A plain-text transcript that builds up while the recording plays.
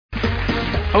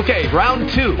Okay, round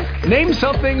 2. Name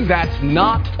something that's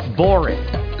not boring.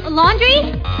 A laundry?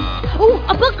 Ooh,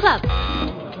 a book club.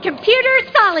 Computer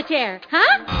solitaire,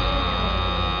 huh?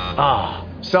 Ah,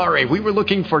 sorry, we were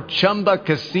looking for Chumba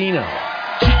Casino.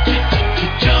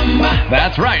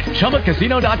 That's right,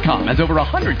 ChumbaCasino.com has over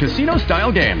 100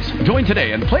 casino-style games. Join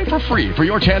today and play for free for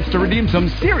your chance to redeem some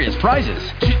serious prizes.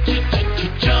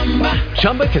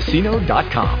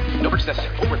 ChumbaCasino.com. No purchase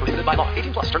necessary. Void where prohibited by law.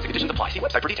 18 plus. Terms and conditions apply. See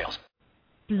website for details.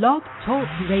 Blog Talk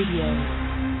Radio.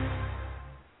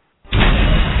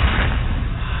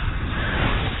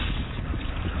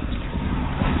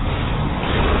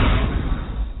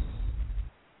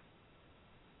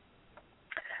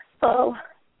 Hello.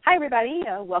 Hi, everybody.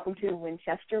 Welcome to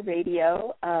Winchester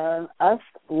Radio. Us,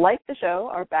 like the show,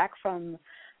 are back from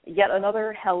yet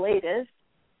another hiatus.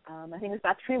 I think it's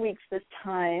about 3 weeks this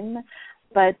time,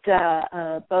 but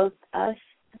both us,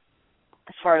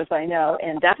 as far as I know,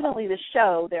 and definitely the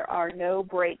show, there are no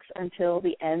breaks until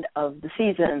the end of the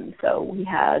season. So we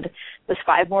had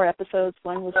 5 more episodes.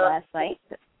 One was last night,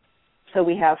 so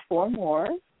we have 4 more.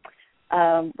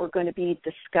 We're going to be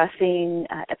discussing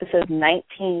episode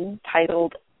 19,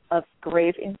 titled Of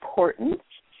Grave Importance.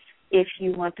 If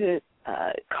you want to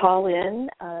call in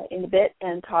a bit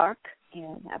and talk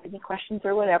and have any questions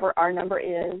or whatever, our number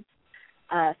is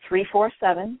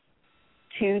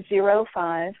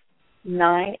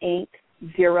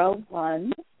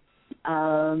 347-205-9801.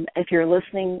 If you're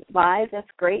listening live, that's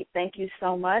great. Thank you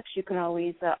so much. You can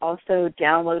always also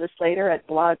download us later at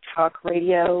Blog Talk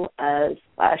Radio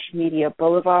 /Media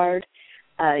Boulevard.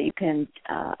 You can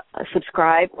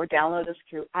subscribe or download us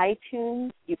through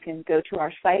iTunes. You can go to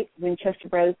our site,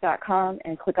 winchesterbros.com,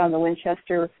 and click on the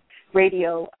Winchester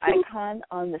Radio icon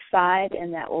on the side,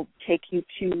 and that will take you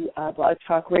to Blog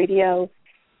Talk Radio.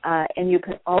 And you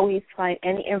can always find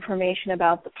any information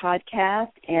about the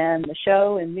podcast and the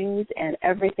show and news and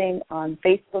everything on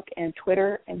Facebook and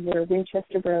Twitter, and we're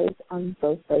Winchester Bros on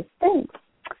both those things.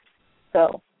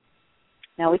 So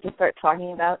now we can start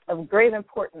talking about Of Grave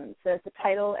Importance. As the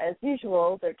title, as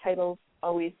usual, their titles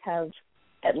always have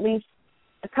at least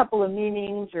a couple of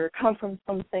meanings or come from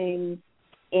something,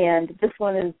 and this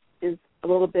one is a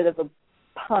little bit of a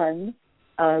pun,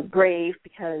 grave,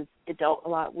 because it dealt a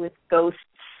lot with ghosts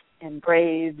and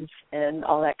graves and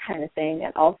all that kind of thing,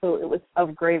 and also it was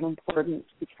of grave importance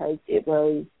because it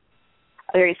was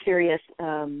a very serious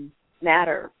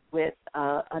matter with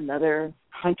another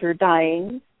hunter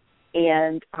dying,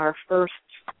 and our first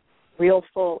real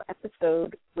full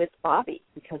episode with Bobby,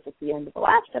 because at the end of the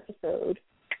last episode,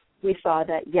 we saw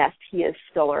that, yes, he is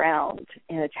still around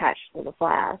and attached to the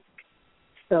flask.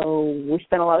 So we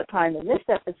spent a lot of time in this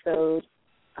episode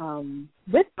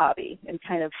with Bobby and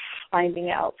kind of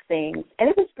finding out things. And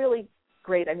it was really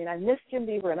great. I mean, I miss Jim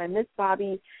Beaver and I miss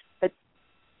Bobby, but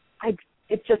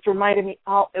it just reminded me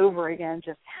all over again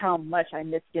just how much I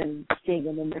missed him, seeing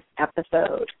him in this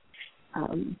episode.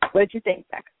 What did you think,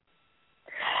 Beck?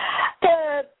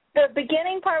 The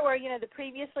beginning part where, the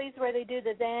previouslys where they do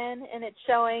the then and it's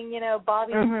showing,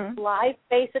 Bobby's life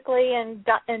basically and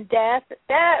death,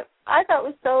 that I thought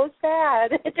was so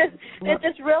sad. It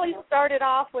just really started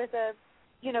off with a,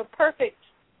 perfect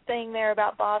thing there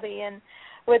about Bobby, and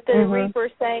with the Reaper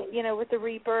saying, with the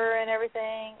Reaper and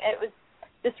everything. It was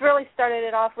just really started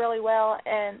it off really well,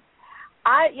 and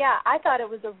I thought it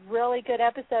was a really good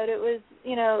episode. It was,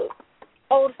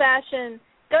 old-fashioned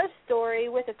ghost story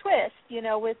with a twist,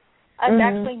 with us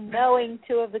actually knowing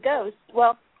 2 of the ghosts.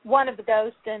 Well, one of the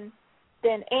ghosts and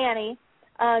then Annie.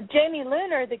 Jamie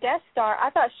Luner, the guest star, I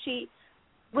thought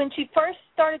when she first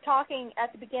started talking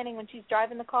at the beginning when she's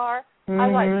driving the car, I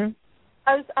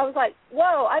was like,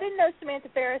 whoa, I didn't know Samantha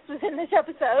Ferris was in this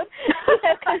episode.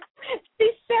 Because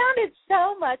she sounded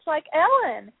so much like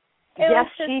Ellen. Yes,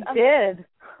 she did.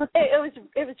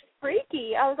 It was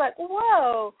freaky. I was like,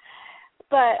 whoa.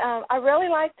 But I really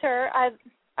liked her. I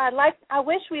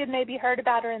wish we had maybe heard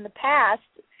about her in the past.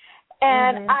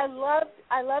 And I love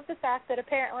the fact that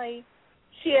apparently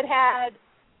she had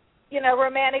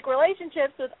romantic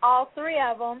relationships with all 3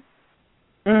 of them.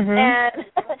 And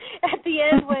at the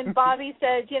end when Bobby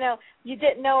said, you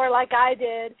didn't know her like I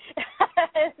did,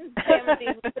 and Sam and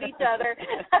Dean looked at each other,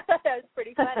 I thought that was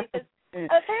pretty funny because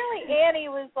apparently Annie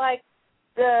was like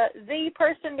the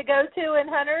person to go to in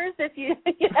Hunters if you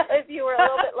were a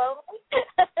little bit lonely.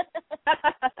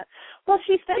 Well,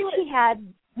 she said she had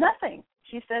nothing.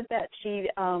 She said that she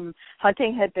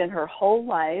hunting had been her whole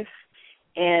life,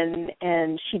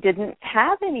 and she didn't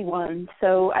have anyone.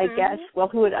 So I guess,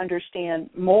 who would understand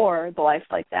more the life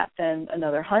like that than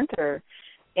another hunter?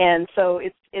 And so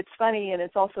it's funny, and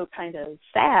it's also kind of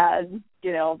sad,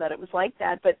 that it was like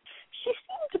that. But she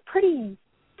seemed pretty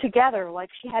together. Like,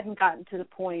 she hadn't gotten to the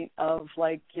point of,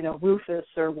 like, you know, Rufus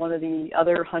or one of the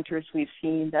other hunters we've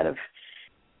seen that have,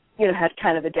 you know, had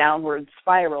kind of a downward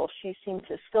spiral. She seemed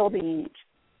to still be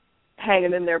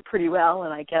hanging in there pretty well,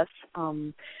 and I guess,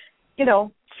 you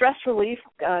know, stress relief,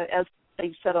 as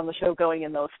they said on the show, going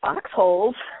in those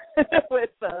foxholes with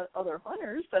other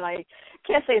hunters, and I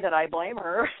can't say that I blame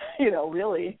her, you know,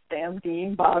 really. Sam,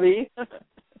 Dean, Bobby,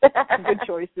 good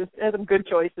choices, some good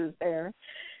choices there.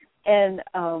 And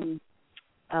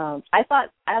I thought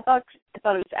it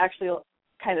was actually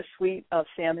kind of sweet of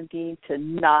Sam and Dean to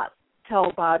not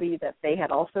tell Bobby that they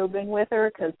had also been with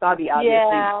her, because Bobby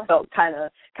obviously felt kind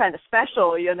of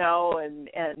special, you know, and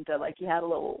like he had a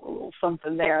little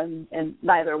something there, and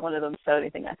neither one of them said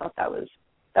anything. I thought that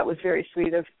was very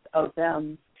sweet of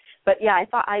them. But yeah, I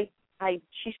thought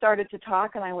she started to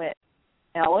talk, and I went,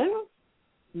 Ellen?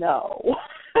 No.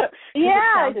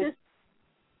 Yeah,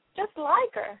 just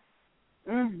like her.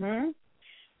 Mhm.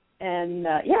 And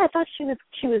I thought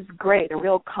she was great, a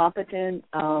real competent,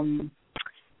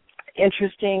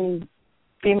 interesting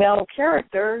female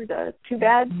character. Too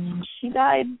bad she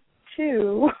died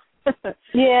too.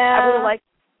 Yeah.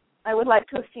 I would like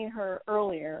to have seen her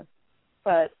earlier,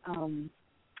 but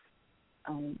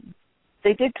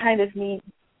they did kind of need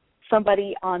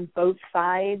somebody on both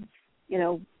sides, you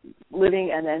know,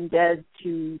 living and then dead,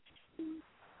 to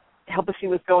help us see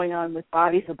what's going on with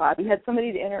Bobby. So Bobby had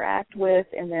somebody to interact with,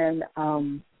 and then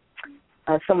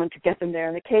someone to get them there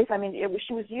in the case. I mean,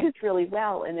 she was used really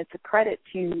well, and it's a credit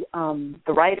to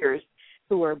the writers,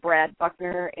 who were Brad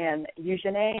Buckner and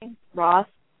Eugenie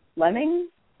Ross-Leming,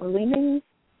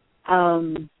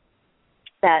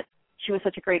 that she was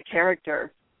such a great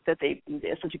character that they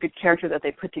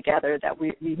put together, that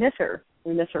we miss her.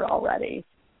 We miss her already.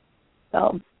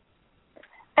 So.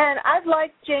 And I've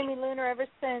liked Jamie Luner ever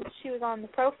since she was on The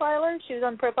Profiler. She was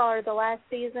on The Profiler the last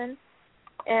season,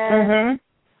 and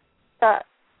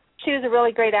she was a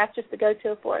really great actress to go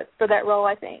to for that role,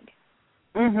 I think.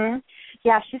 Mhm.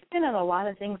 Yeah, she's been in a lot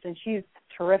of things, and she's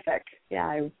terrific. Yeah,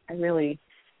 I really,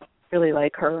 really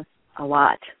like her a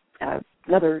lot.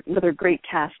 Another great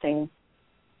casting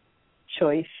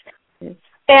choice.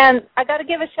 And I got to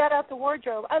give a shout out to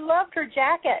wardrobe. I loved her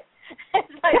jacket.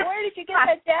 It's like, where did you get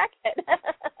that jacket?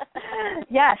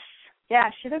 Yes,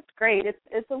 yeah, she looks great.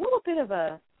 It's a little bit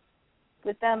of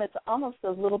with them, it's almost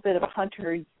a little bit of a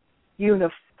hunter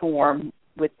uniform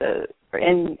with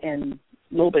and a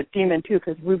little bit demon too,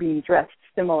 because Ruby dressed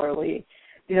similarly.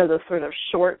 You know, those sort of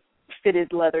short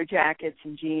fitted leather jackets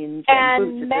and jeans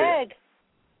and boots.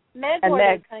 Meg wore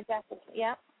those kind of jackets.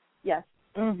 Yeah. Yes.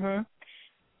 Mhm.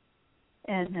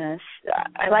 And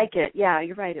I like it. Yeah,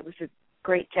 you're right. It was a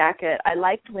great jacket. I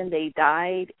liked when they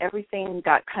died, everything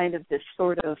got kind of this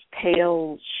sort of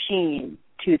pale sheen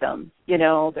to them, you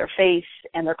know, their face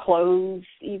and their clothes,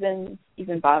 even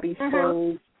Bobby's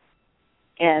clothes,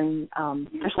 and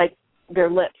just like their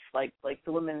lips, like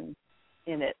the women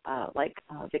in it,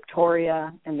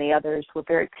 Victoria and the others were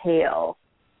very pale.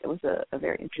 It was a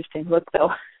very interesting look,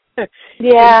 though.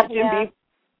 Yeah.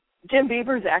 Jim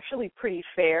Beaver's actually pretty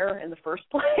fair in the first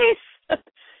place.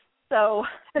 So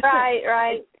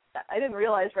right. I didn't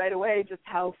realize right away just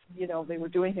how, you know, they were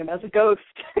doing him as a ghost,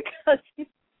 because he's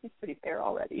pretty fair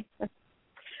already,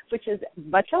 which is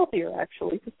much healthier,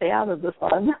 actually, to stay out of the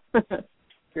sun if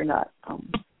you're not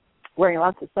wearing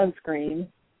lots of sunscreen.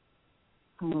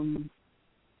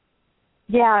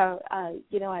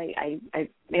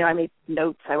 I made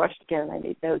notes. I watched it again and I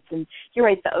made notes. And you're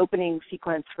right, the opening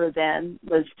sequence for Then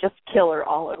was just killer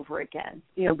all over again.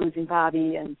 You know, losing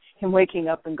Bobby and him waking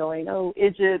up and going, oh,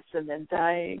 idiots, and then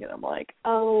dying. And I'm like,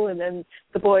 oh, and then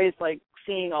the boys, like,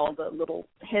 seeing all the little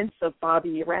hints of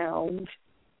Bobby around,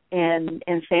 and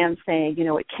Sam saying, you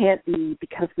know, it can't be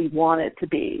because we want it to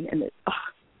be. And it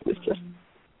was just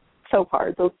so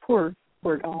hard. Those poor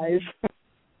guys.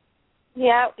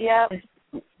 Yeah. Yeah.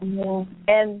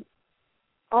 And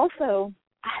also,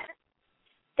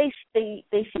 they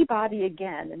see Bobby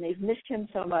again, and they've missed him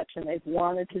so much, and they've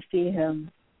wanted to see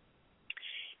him.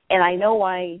 And I know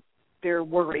why they're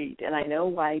worried, and I know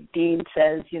why Dean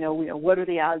says, you know, what are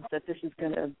the odds that this is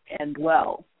going to end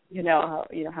well? How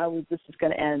this is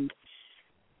going to end.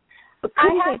 But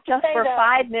couldn't they just for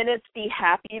 5 minutes be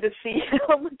happy to see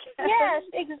him again? Yes,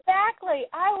 exactly.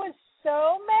 I was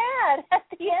so mad at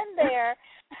the end there.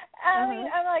 I mean,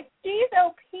 I'm like, geez,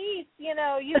 oh, Pete, you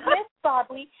know, you missed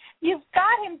Bobby. You've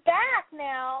got him back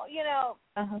now, you know.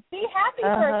 Be happy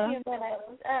for a few minutes.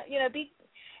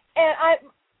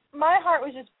 My heart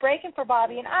was just breaking for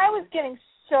Bobby, and I was getting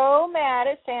so mad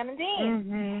at Sam and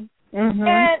Dean.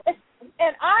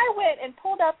 And I went and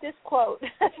pulled up this quote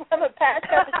from a past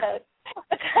episode.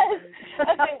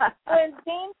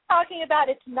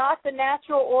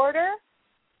 unnatural order.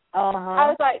 I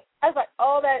was like,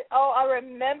 I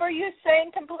remember you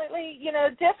saying completely,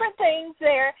 different things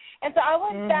there. And so I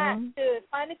went back to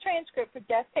find a transcript for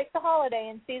Death Takes a Holiday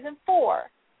in season 4,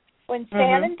 when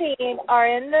Sam and Dean are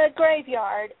in the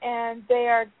graveyard and they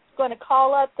are going to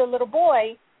call up the little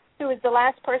boy who was the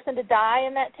last person to die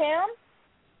in that town.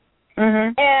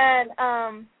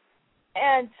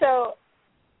 And so,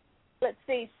 let's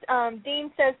see,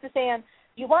 Dean says to Sam,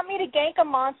 "You want me to gank a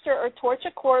monster or torch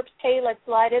a corpse? Hey, let's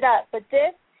light it up. But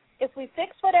if we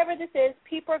fix whatever this is,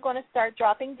 people are going to start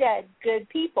dropping dead. Good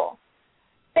people."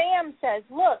 Sam says,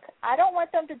 "Look, I don't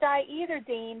want them to die either,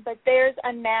 Dean, but there's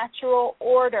a natural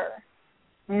order."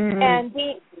 And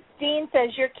Dean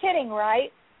says, "You're kidding,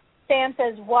 right?" Sam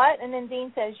says, "What?" And then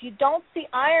Dean says, "You don't see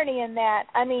irony in that.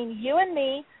 I mean, you and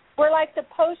me, we're like the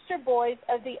poster boys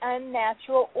of the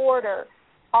unnatural order.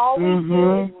 All we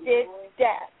do is dig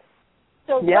death."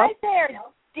 So right there,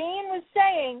 Dean was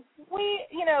saying,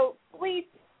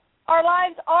 our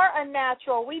lives are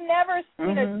unnatural. We never,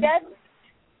 death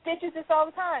stitches us all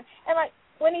the time. And like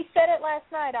when he said it last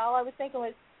night, all I was thinking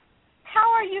was,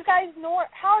 how are you guys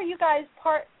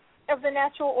part of the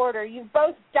natural order? You've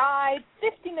both died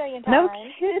 50 million times.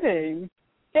 No kidding.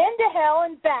 Been to hell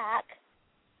and back.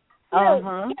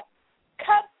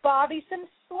 Cut Bobby some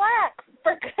slack,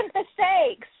 for goodness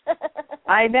sakes.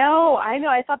 I know.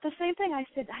 I thought the same thing. I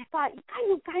thought,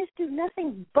 you guys do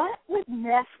nothing but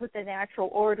mess with the natural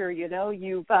order.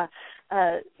 You've,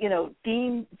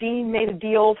 Dean made a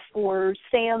deal for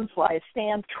Sam's life.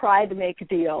 Sam tried to make a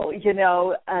deal.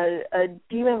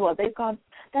 Demon, they've gone.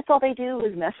 That's all they do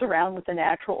is mess around with the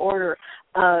natural order.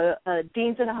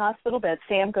 Dean's in a hospital bed.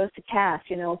 Sam goes to Cass.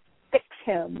 Fix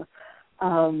him.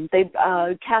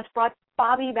 Cass brought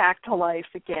Bobby back to life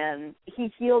again.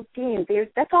 He healed Dean.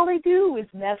 That's all they do is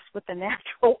mess with the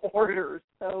natural order.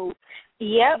 So,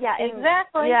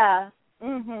 exactly. Yeah,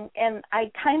 and I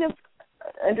kind of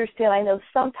understand. I know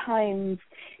sometimes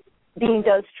Dean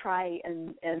does try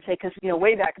and say, because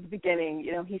way back at the beginning,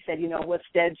 he said, what's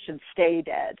dead should stay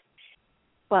dead,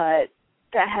 but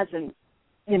that hasn't,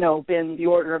 been the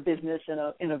order of business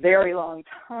in a very long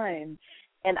time.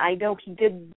 And I know he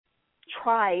did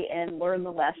try and learn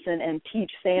the lesson and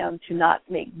teach Sam to not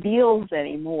make deals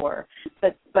anymore,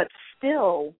 but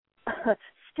still,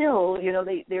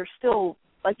 they're still,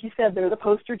 like you said, they're the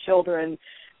poster children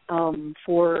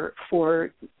for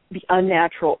the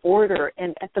unnatural order.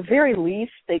 And at the very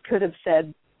least, they could have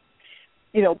said,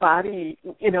 Bobby,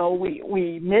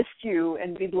 we missed you,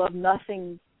 and we'd love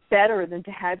nothing better than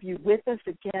to have you with us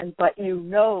again, but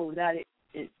that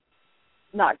it's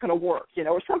not going to work,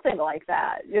 or something like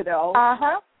that,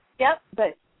 Yep.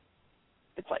 But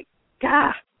it's like,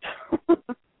 God,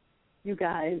 you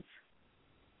guys,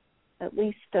 at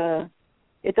least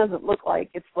it doesn't look like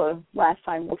it's the last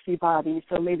time we'll see Bobby,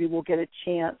 so maybe we'll get a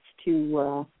chance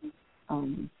to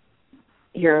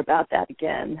hear about that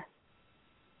again.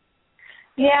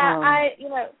 Yeah,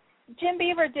 Jim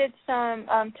Beaver did some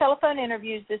telephone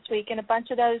interviews this week, and a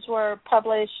bunch of those were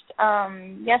published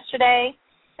yesterday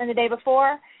and the day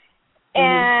before.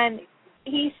 And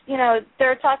he's,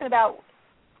 they're talking about,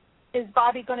 is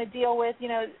Bobby going to deal with,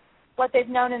 what they've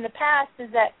known in the past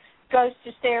is that ghosts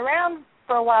just stay around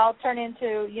for a while, turn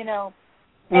into,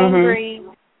 angry,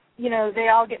 they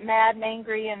all get mad and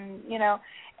angry, and,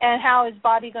 and how is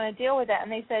Bobby going to deal with that?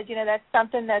 And they said, that's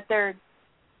something that they're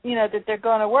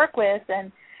going to work with.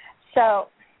 And so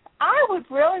I would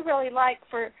really, really like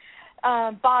for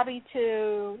Bobby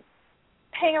to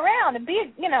hang around and be a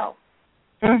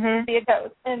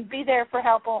ghost and be there for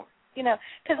help,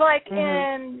 because like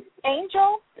in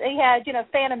Angel, he had,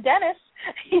 Phantom Dennis,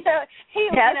 he's a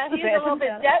little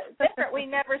bit different. We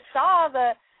never saw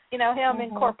him in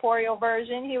corporeal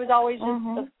version. He was always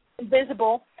just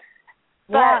invisible.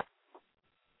 But,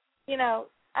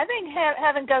 I think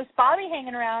having Ghost Bobby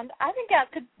hanging around, I think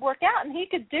that could work out, and he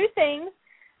could do things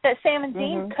that Sam and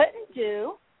Dean couldn't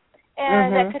do,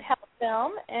 and that could help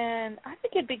them, and I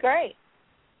think it'd be great.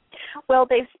 Well,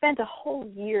 they've spent a whole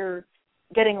year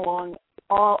getting along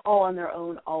all on their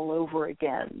own all over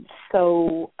again.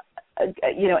 So,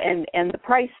 and the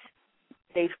price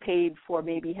they've paid for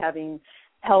maybe having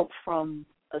help from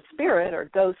a spirit or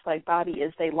ghost like Bobby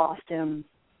is they lost him.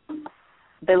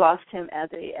 They lost him as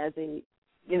a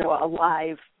a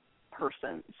live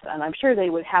person, and I'm sure they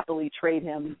would happily trade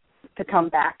him to come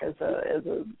back as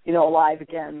a alive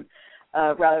again,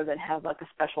 rather than have like a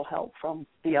special help from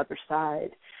the other side.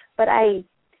 But I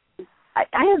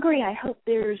agree. I hope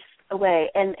there's a way,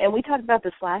 and we talked about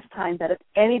this last time, that if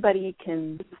anybody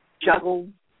can juggle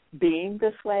being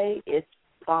this way, it's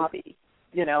Bobby.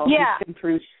 You know, he's been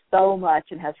through so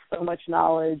much and has so much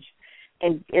knowledge,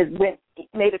 and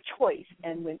made a choice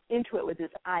and went into it with his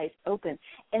eyes open.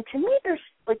 And to me, there's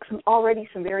like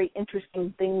some very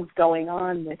interesting things going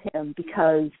on with him,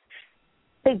 because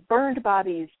they burned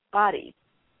Bobby's body.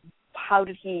 How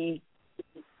was he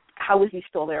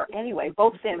still there anyway?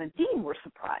 Both Sam and Dean were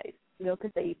surprised, you know,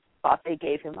 because they thought they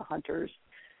gave him a hunter's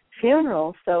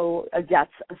funeral. So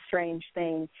that's a strange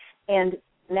thing. And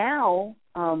now,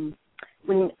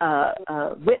 when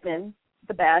Whitman,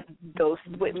 the bad ghost,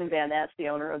 Whitman Van Ness, the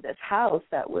owner of this house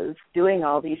that was doing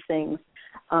all these things,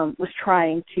 was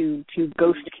trying to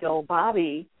ghost kill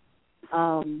Bobby,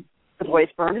 the boys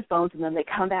burn his bones, and then they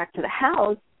come back to the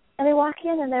house, and they walk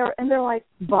in, and they're like,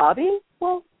 Bobby?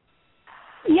 Well,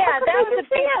 yeah, that was a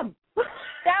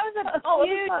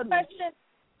huge question.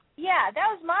 Yeah, that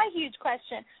was my huge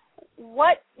question.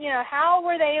 What, you know, how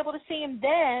were they able to see him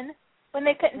then when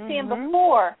they couldn't see him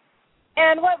before?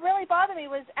 And what really bothered me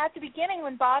was at the beginning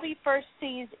when Bobby first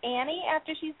sees Annie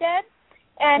after she's dead,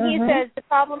 and he says, the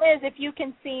problem is if you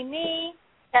can see me,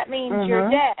 that means you're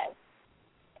dead.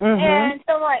 And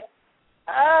so I'm like,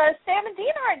 Sam and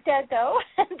Dean aren't dead, though.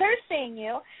 They're seeing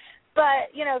you.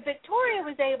 But, you know, Victoria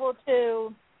was able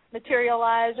to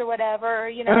materialize or whatever,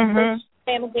 you know, which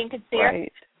Sam and Dean could see her.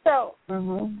 So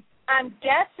I'm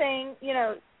guessing, you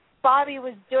know, Bobby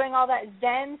was doing all that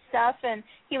Zen stuff, and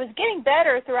he was getting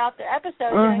better throughout the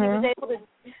episode. You know, he was able to.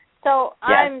 So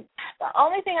the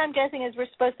only thing I'm guessing is we're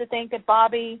supposed to think that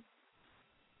Bobby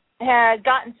had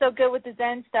gotten so good with the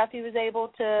Zen stuff, he was able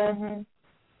to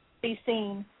be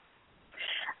seen.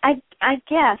 I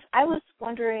guess I was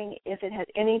wondering if it had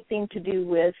anything to do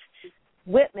with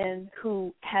Whitman,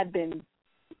 who had been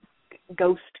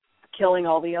ghost killing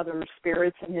all the other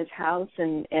spirits in his house,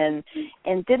 and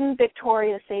didn't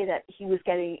Victoria say that he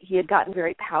had gotten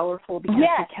very powerful because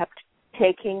he kept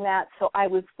taking that? So I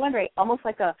was wondering, almost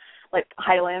like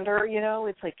Highlander, you know,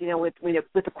 it's like, you know, with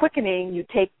the quickening, you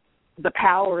take the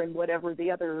power and whatever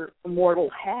the other mortal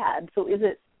had. So is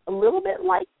it a little bit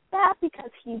like that,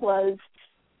 because he was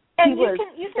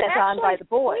sent on by the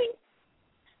boys?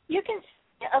 You can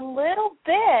see a little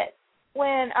bit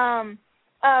when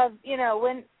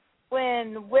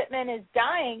when Whitman is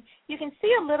dying, you can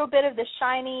see a little bit of the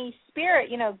shiny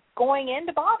spirit, you know, going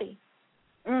into Bobby.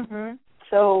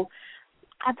 So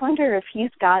I wonder if he's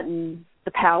gotten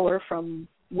the power from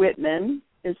Whitman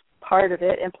is part of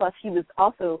it, and plus he was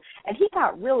also, and he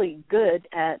got really good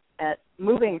at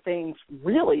moving things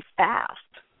really fast,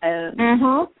 and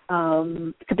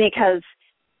because,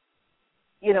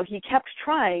 you know, he kept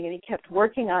trying and he kept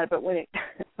working on it, but when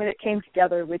it came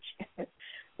together, which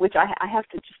I have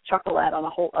to just chuckle at on a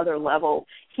whole other level.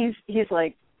 He's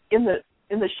like in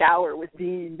the shower with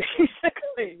Dean,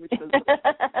 basically, which was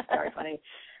very funny.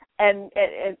 And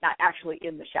not actually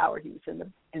in the shower, he was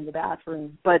in the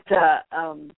bathroom. But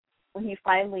when he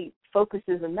finally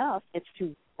focuses enough, it's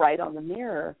to write on the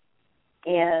mirror,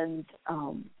 and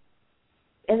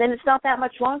then it's not that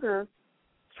much longer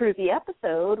through the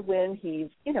episode when he's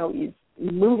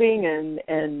moving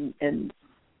and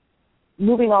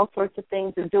moving all sorts of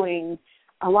things and doing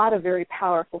a lot of very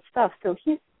powerful stuff. So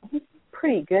he's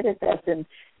pretty good at this. And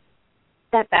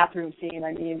that bathroom scene,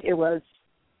 I mean, it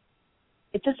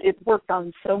worked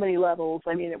on so many levels.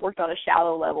 I mean, it worked on a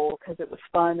shallow level because it was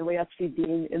fun, and we got to see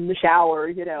Dean in the shower,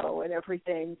 you know, and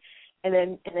everything. And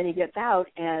then he gets out,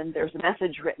 and there's a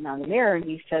message written on the mirror, and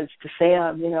he says to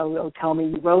Sam, you know, "Oh, tell me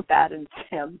you wrote that." And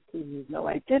Sam says, "No,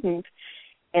 I didn't."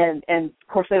 And of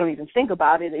course they don't even think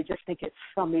about it. They just think it's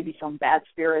maybe some bad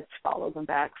spirits follow them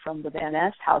back from the Van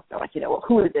Ness house. They're like, you know, well,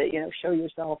 who is it? You know, show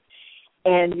yourself.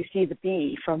 And you see the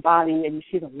B from Bobby, and you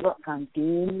see the look on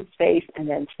Dean's face and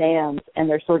then Sam's, and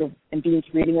they're sort of, and Dean's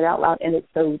reading it out loud, and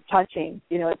it's so touching.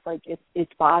 You know, it's like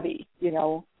it's Bobby. You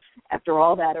know, after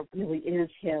all that, it really is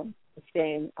him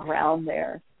staying around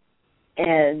there.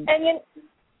 And you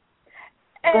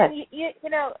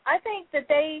know, I think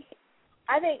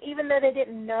even though they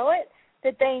didn't know it,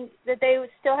 that they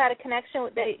still had a connection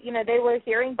with, they were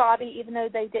hearing Bobby even though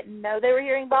they didn't know they were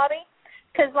hearing Bobby.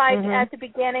 Because at the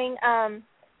beginning,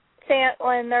 Sam,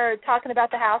 when they're talking about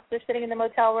the house, they're sitting in the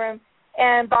motel room,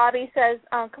 and Bobby says,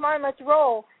 "Come on, let's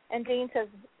roll," and Dean says,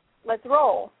 "Let's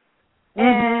roll."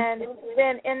 And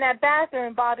then in that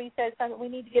bathroom, Bobby says, "We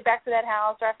need to get back to that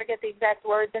house," or I forget the exact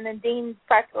words, and then Dean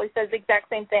practically says the exact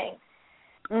same thing.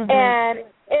 And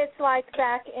it's like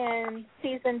back in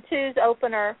season 2's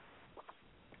opener,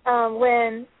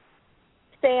 when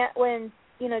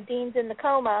Dean's in the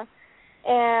coma,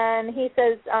 and he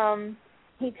says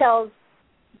he tells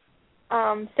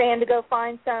Sam to go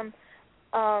find some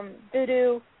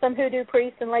hoodoo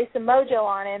priest and lay some mojo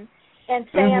on him, And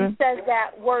Sam says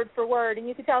that word for word, and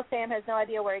you can tell Sam has no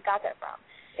idea where he got that from.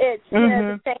 It's, you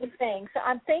know, the same thing. So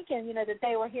I'm thinking, you know, that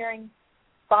they were hearing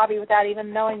Bobby without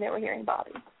even knowing they were hearing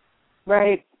Bobby.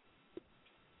 Right.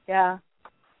 Yeah.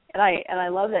 And I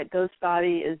love that Ghost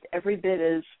Bobby is every bit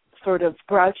as sort of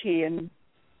grouchy and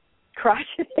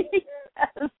crotchety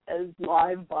as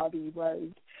live Bobby was,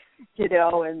 you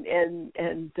know, and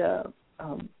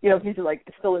you know, he's like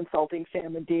still insulting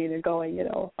Sam and Dean and going, you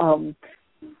know,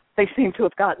 they seem to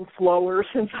have gotten slower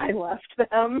since I left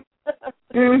them.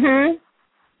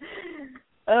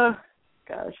 Oh,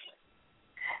 gosh.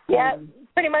 Yeah,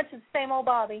 pretty much the same old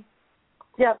Bobby.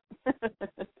 Yep.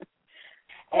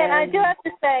 And I do have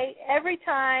to say, every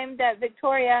time that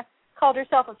Victoria called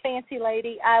herself a fancy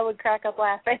lady, I would crack up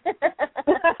laughing.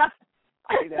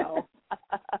 I know.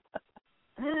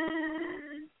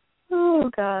 Oh,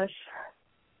 gosh.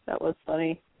 That was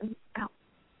funny.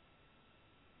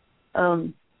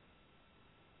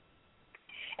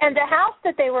 And the house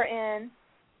that they were in,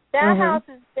 that house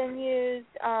has been used,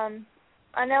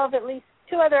 I know of at least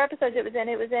 2 other episodes it was in.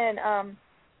 It was in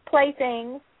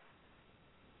Playthings,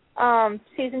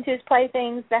 season 2's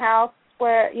Playthings, the house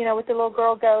where, you know, with the little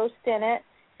girl ghost in it.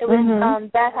 It was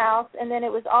that house, and then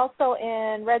it was also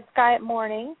in Red Sky at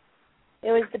Morning.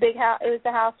 It was the big house. It was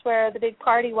the house where the big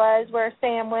party was, where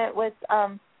Sam went with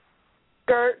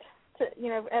Gert, to, you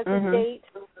know, as his date.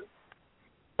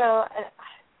 So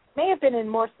may have been in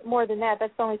more than that.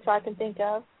 That's the only 2 I can think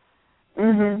of.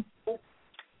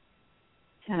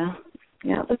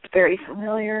 Yeah, that's very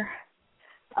familiar.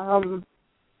 One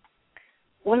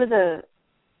of the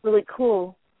really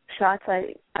cool shots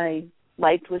I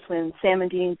liked was when Sam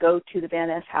and Dean go to the Van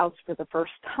Ness house for the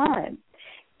first time,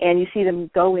 and you see them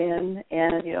go in,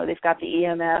 and you know they've got the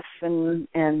EMF and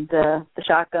the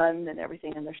shotgun and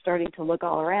everything, and they're starting to look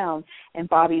all around, and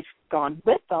Bobby's gone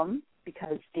with them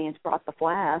because Dean's brought the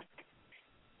flask,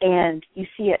 and you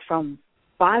see it from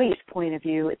Bobby's point of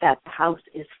view that the house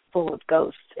is full of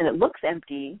ghosts, and it looks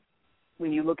empty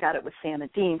when you look at it with Sam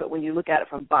and Dean, but when you look at it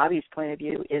from Bobby's point of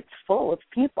view, it's full of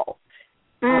people,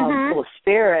 full of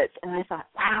spirits, and I thought,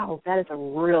 wow, that is a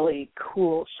really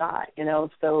cool shot, you know,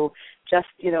 so just,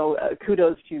 you know,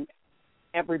 kudos to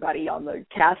everybody on the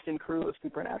cast and crew of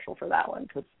Supernatural for that one,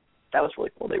 because that was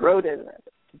really cool. They wrote it, and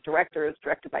the director is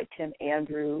directed by Tim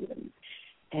Andrew,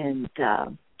 and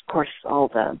of course, all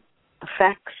the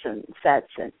effects and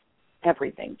sets and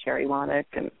everything, Jerry Wanick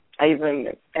and Ivan,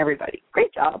 everybody.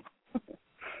 Great job.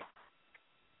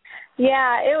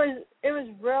 Yeah, it was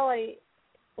really,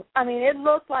 I mean, it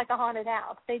looked like a haunted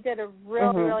house. They did a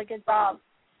really, really good job.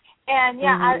 And,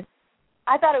 yeah,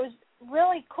 I thought it was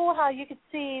really cool how you could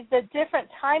see the different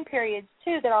time periods,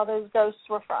 too, that all those ghosts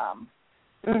were from.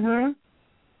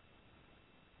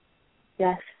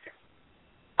 Yes.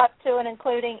 Up to and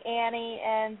including Annie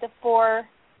and the 4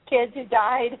 kids who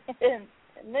died in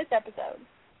this episode.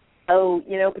 Oh,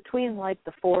 you know, between, like,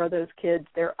 the 4 of those kids,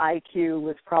 their IQ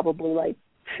was probably, like,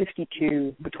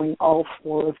 52 between all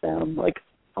 4 of them. Like,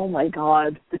 oh, my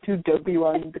God, the 2 dopey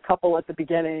ones, the couple at the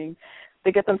beginning,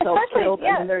 they get themselves killed,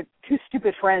 and then their 2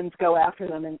 stupid friends go after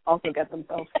them and also get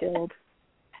themselves killed.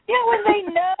 Yeah, when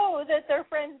they know that their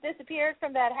friends disappeared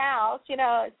from that house, you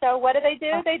know, so what do?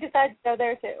 They decide to go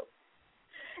there, too.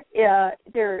 Yeah,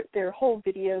 their whole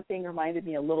video thing reminded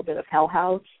me a little bit of Hell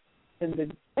House in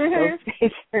the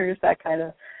Ghostfacers, that kind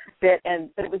of bit,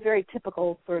 but it was very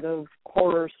typical sort of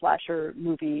horror slasher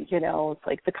movie, you know, it's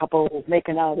like the couple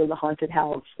making out in the haunted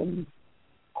house, and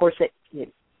of course it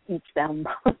eats them,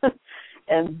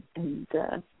 and then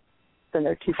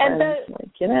their 2 friends,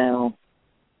 like, you know.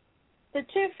 The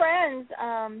 2 friends,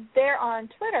 they're on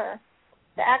Twitter,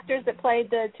 the actors that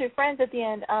played the 2 friends at the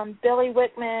end, Billy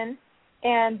Whitman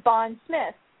and Bond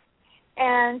Smith.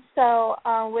 And so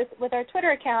with our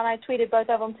Twitter account, I tweeted both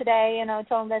of them today, and I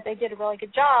told them that they did a really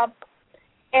good job.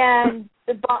 And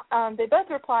they both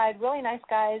replied, really nice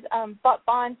guys. But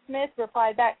Bond Smith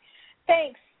replied back,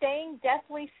 thanks, staying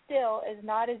deathly still is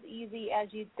not as easy as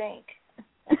you'd think.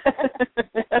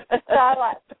 So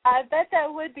I bet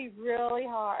that would be really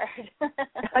hard.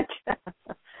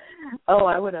 Oh,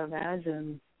 I would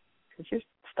imagine, because you're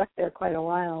stuck there quite a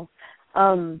while.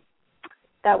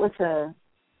 That was a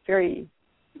very,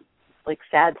 like,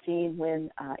 sad scene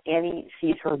when Annie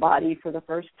sees her body for the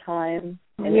first time.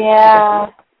 And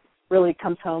it really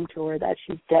comes home to her that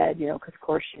she's dead, you know, because, of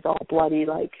course, she's all bloody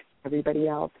like everybody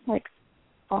else. Like,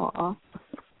 aw.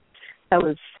 That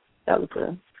was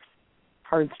a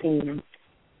hard scene.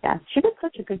 Yeah, she did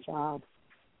such a good job.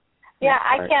 Yeah,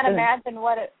 I can't imagine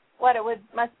what it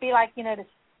must be like, you know, to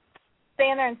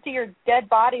stand there and see your dead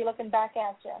body looking back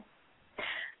at you.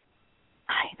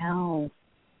 I know.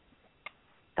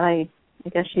 I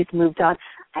guess she's moved on.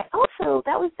 I also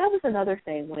that was another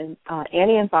thing when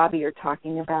Annie and Bobby are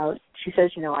talking about. She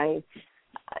says,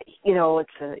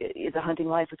 it's a hunting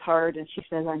life is hard, and she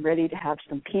says I'm ready to have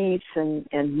some peace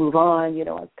and move on. I'm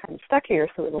kind of stuck here,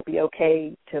 so it'll be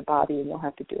okay to Bobby, and you'll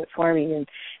have to do it for me. And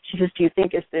she says, do you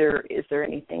think is there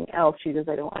anything else? She says,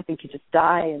 I think you just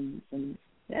die and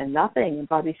nothing. And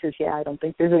Bobby says, yeah, I don't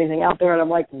think there's anything out there. And I'm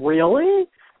like, really?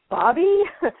 Bobby,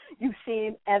 you've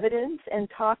seen evidence and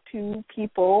talked to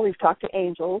people. You've talked to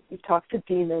angels. You've talked to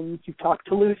demons. You've talked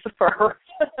to Lucifer.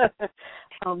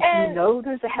 You know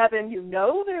there's a heaven. You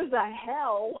know there's a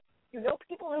hell. You know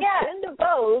people have been to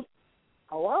both.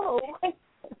 Hello.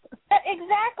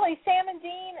 Exactly. Sam and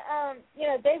Dean,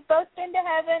 they've both been to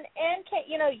heaven and,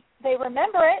 they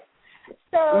remember it.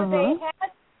 So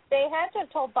they had to have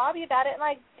told Bobby about it. And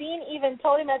like Dean even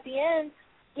told him at the end,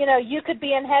 you could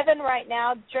be in heaven right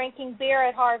now drinking beer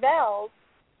at Harvell's.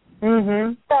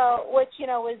 Mm-hmm. So, which,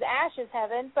 was Ash's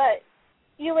heaven. But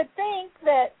you would think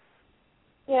that,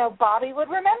 Bobby would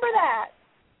remember that.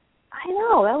 I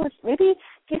know. That was maybe,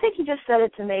 do you think he just said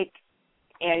it to make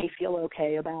Annie feel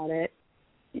okay about it?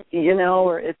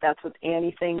 Or if that's what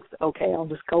Annie thinks, okay, I'll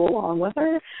just go along with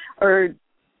her? Or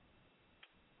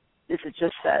is it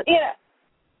just that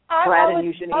Brad and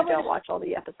Eugenie don't watch all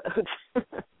the episodes?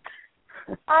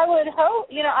 I would hope,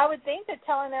 I would think that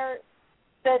telling her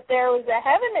that there was a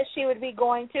heaven that she would be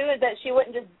going to and that she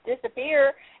wouldn't just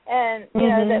disappear and,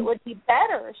 that would be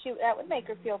better. That would make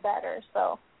her feel better,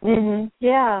 so.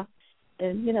 Yeah.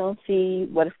 And, see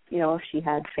what if, if she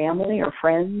had family or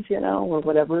friends, or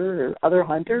whatever, or other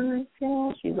hunters,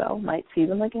 she might see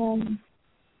them again.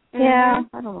 Yeah,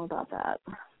 I don't know about that.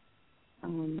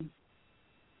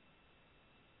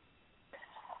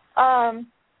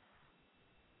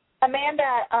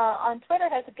 Amanda on Twitter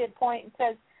has a good point and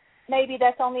says maybe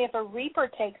that's only if a Reaper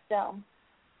takes them.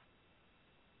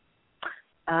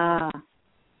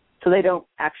 So they don't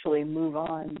actually move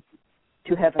on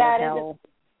to heaven or hell.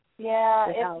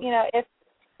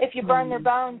 If you burn their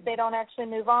bones, they don't actually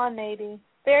move on. Maybe.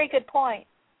 Very good point.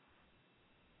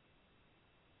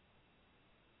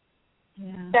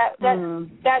 Yeah.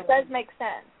 That does make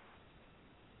sense.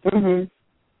 Mhm.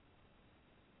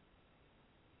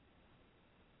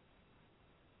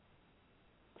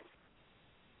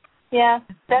 Yeah,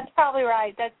 that's probably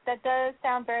right. That does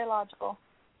sound very logical.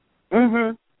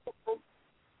 Mhm.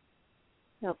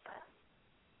 Nope.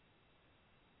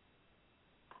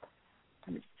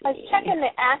 I was checking the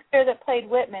actor that played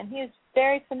Whitman. He was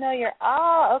very familiar.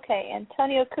 Oh, okay,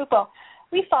 Antonio Cupo.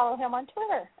 We follow him on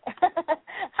Twitter.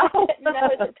 I didn't know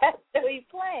that that's who he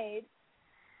played.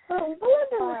 Oh,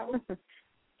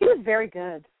 he was very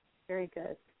good. Very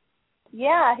good.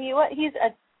 Yeah, he's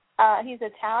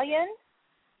Italian.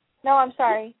 No, I'm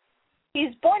sorry.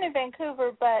 He's born in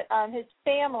Vancouver, but his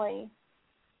family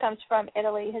comes from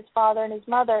Italy, his father and his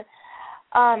mother.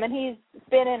 And he's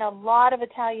been in a lot of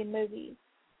Italian movies.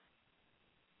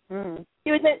 Mm.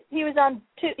 He was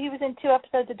in 2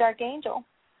 episodes of Dark Angel.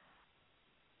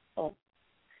 Oh.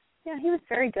 Yeah, he was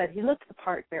very good. He looked the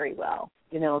part very well.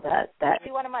 That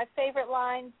One of my favorite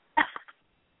lines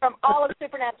from all of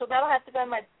Supernatural. That'll have to be on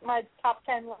my top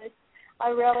 10 list. I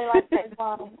really like that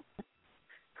line.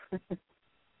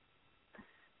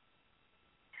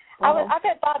 I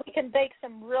bet Bobby can bake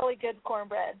some really good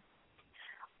cornbread.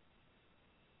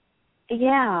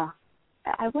 Yeah.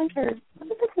 I wonder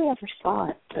if we ever saw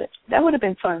it, but that would have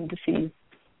been fun to see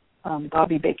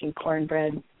Bobby baking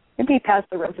cornbread. Maybe pass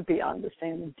the recipe on to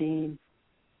Sam and Dean.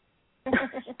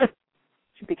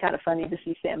 Should be kind of funny to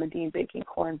see Sam and Dean baking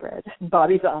cornbread in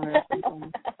Bobby's honor.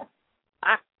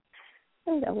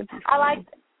 That would be fun.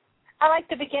 I like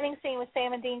the beginning scene with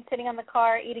Sam and Dean sitting on the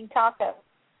car eating tacos.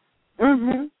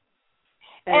 Mhm.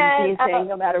 And Dean saying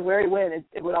no matter where he went,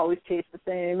 it would always taste the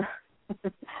same.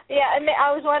 Yeah, and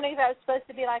I was wondering if that was supposed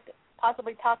to be like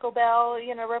possibly Taco Bell,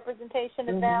 representation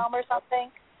of them or something.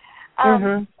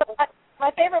 But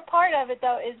my favorite part of it,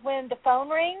 though, is when the phone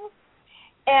rings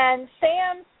and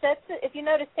Sam sets it. If you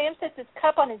notice, Sam sets his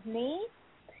cup on his knee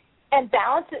and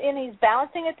he's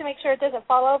balancing it to make sure it doesn't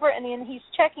fall over, and then he's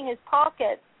checking his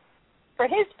pockets for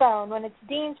his phone when it's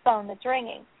Dean's phone that's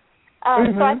ringing. So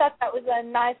I thought that was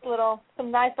some nice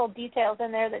little details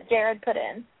in there that Jared put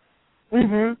in.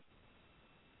 Mhm.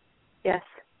 Yes,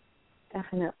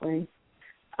 definitely.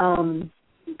 And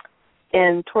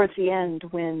towards the end,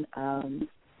 when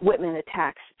Whitman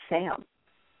attacks Sam,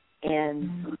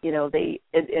 and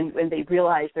when they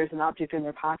realize there's an object in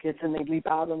their pockets, and they leap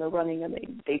out and they're running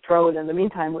and they throw it. In the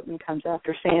meantime, Whitman comes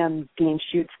after Sam. Dean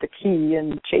shoots the key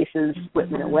and chases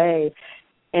Whitman away,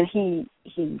 and he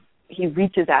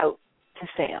reaches out to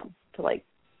Sam to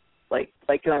like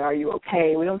are you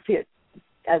okay? We don't see it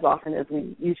as often as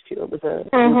we used to. It was a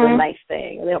nice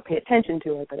thing. They don't pay attention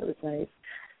to it, but it was nice.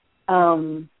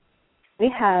 We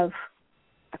have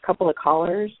a couple of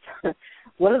callers.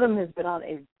 One of them has been on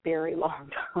a very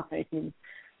long time. Do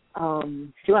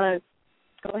you want to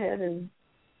go ahead and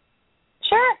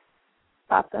Sure.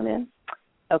 pop them in?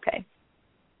 Okay.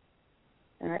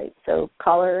 All right. So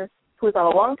caller who was on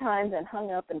a long time, then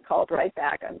hung up and called right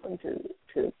back. I'm going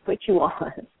to put you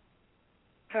on.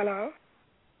 Hello.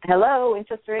 Hello,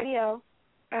 Winchester Radio.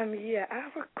 Yeah, I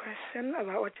have a question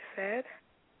about what you said.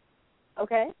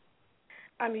 Okay.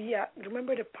 Yeah,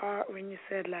 remember the part when you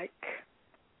said, like,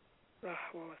 what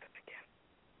was it again?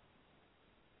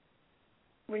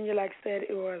 When you, like, said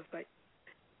it was, like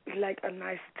a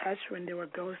nice touch when there were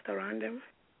ghosts around them?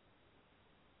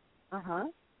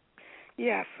 Uh-huh.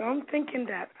 Yeah, so I'm thinking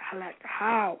that, like,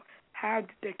 how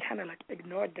did they kind of, like,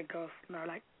 ignore the ghost? You know,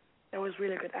 like, that was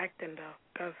really good acting, though,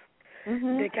 because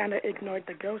they kind of ignored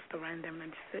the ghost around them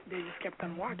and they just kept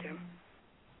on walking.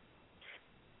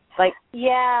 Like,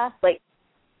 yeah, like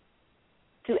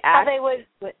to act.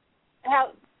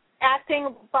 How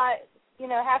acting, but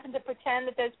having to pretend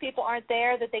that those people aren't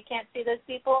there, that they can't see those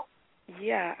people.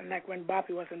 Yeah, and like when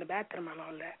Bobby was in the bathroom and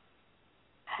all that.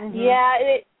 Yeah,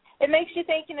 it makes you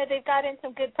think. They've got in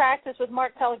some good practice with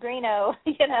Mark Pellegrino.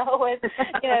 With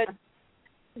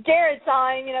Jared saw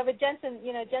him, but Jensen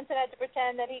had to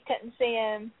pretend that he couldn't see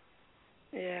him.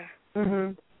 Yeah.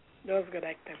 That was good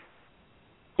acting.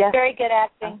 Yeah. Very good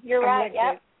acting. You're right.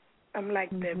 Yep. I'm like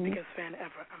the biggest fan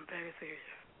ever. I'm very serious.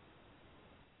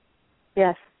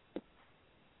 Yes.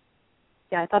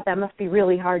 Yeah, I thought that must be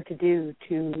really hard to do,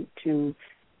 to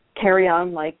carry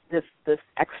on like this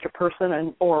extra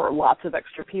person or lots of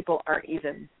extra people aren't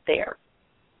even there.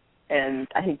 And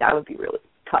I think that would be really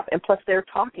tough. And plus they're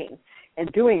talking and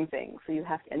doing things, so you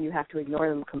have to ignore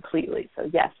them completely. So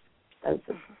yes, that was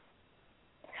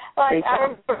well, I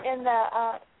remember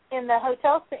in the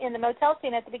motel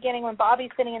scene at the beginning when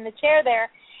Bobby's sitting in the chair there,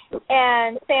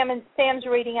 and Sam's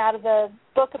reading out of the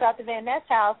book about the Van Ness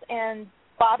house, and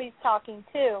Bobby's talking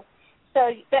too.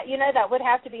 So that would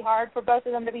have to be hard for both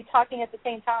of them to be talking at the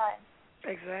same time.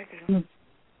 Exactly.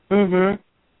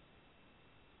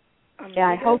 Yeah,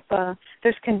 I hope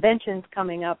there's conventions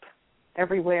coming up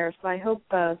everywhere, so I hope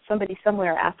somebody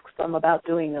somewhere asks them about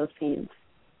doing those scenes.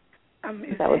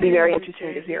 That would be very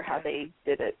interesting to hear how they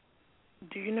did it.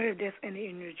 Do you know if there's any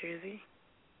in New Jersey?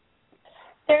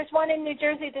 There's one in New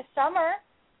Jersey this summer,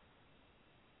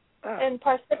 in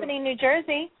Parsippany, New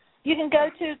Jersey. You can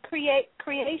go to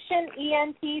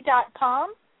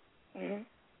creationent.com,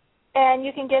 and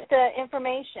you can get the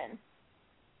information.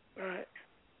 Right.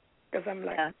 Because I'm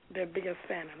like their biggest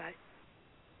fan, and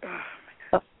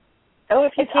Oh,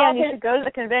 if you can, you should go to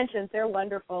the conventions. They're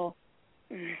wonderful.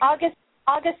 August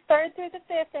 3rd through the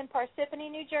 5th in Parsippany,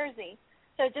 New Jersey.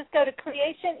 So just go to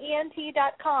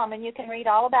creationent.com, and you can read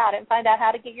all about it and find out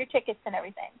how to get your tickets and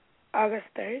everything. August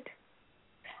 3rd?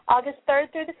 August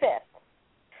 3rd through the 5th.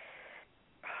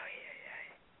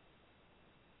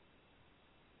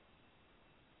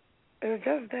 It's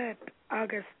just that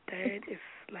August 3rd is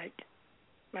like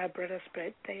my brother's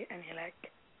birthday, and he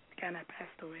kind of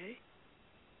passed away.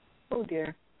 Oh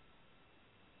dear.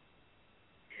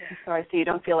 Yeah. I'm sorry. So you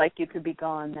don't feel like you could be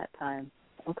gone that time?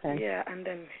 Okay. Yeah, and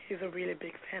then he's a really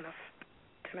big fan of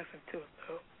Tennessee too.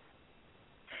 So.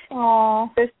 Aww.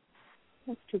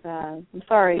 That's too bad. I'm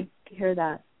sorry to hear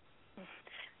that.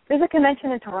 There's a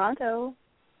convention in Toronto.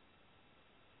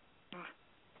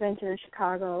 Convention in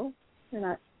Chicago. They're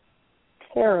not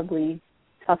terribly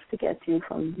tough to get to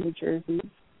from New Jersey.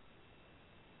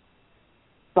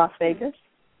 Las Vegas.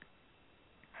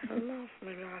 I don't know.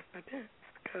 Maybe I'll ask my parents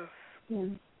because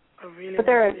I really but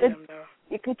want to see them, though.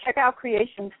 You can check out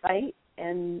Creation's site,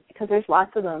 and because there's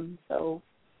lots of them, so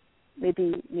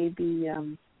maybe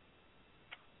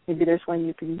there's one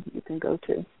you can go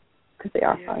to because they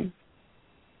are fun.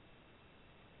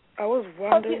 I was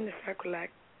wondering if I could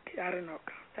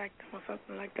contact them or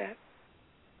something like that.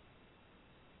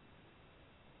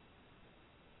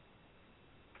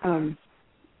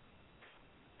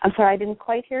 I'm sorry, I didn't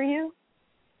quite hear you.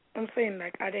 I'm saying,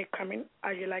 are they coming?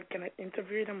 Are you, going to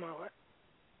interview them or what?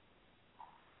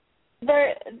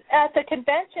 They're at the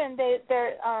convention. They're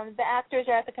the actors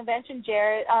are at the convention.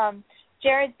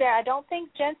 Jared's there. I don't think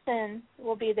Jensen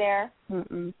will be there.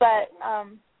 But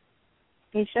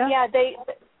Misha? Yeah,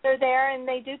 they're there and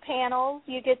they do panels.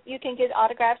 You can get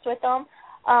autographs with them,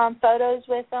 photos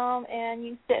with them, and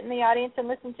you sit in the audience and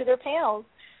listen to their panels.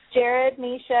 Jared,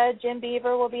 Misha, Jim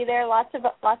Beaver will be there. Lots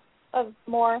of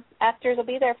more actors will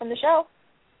be there from the show.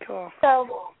 Cool. So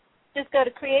just go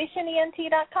to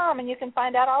creationent.com and you can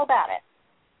find out all about it.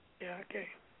 Yeah, okay.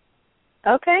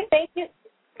 Okay.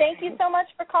 Thank you so much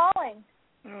for calling.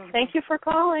 Thank you for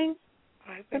calling.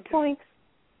 All right, Good point.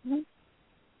 Mm-hmm.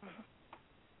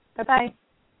 Bye-bye.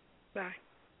 Bye.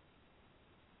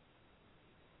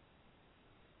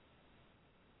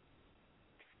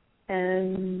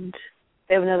 And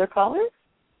we have another caller.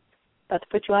 About to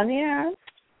put you on the air.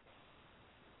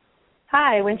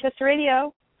 Hi, Winchester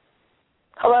Radio.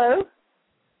 Hello.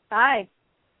 Hi.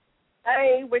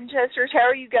 Hi, Winchesters. How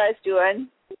are you guys doing?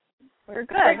 We're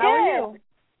good. How are you?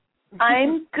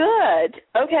 I'm good.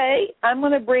 Okay, I'm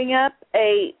going to bring up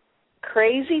a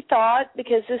crazy thought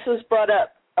because this was brought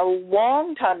up a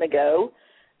long time ago.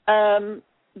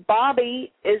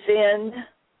 Bobby is in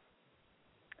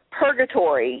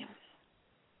purgatory.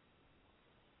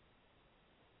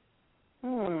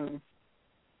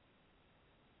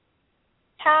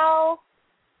 How?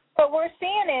 But we're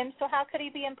seeing him, so how could he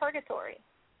be in purgatory?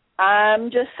 I'm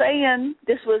just saying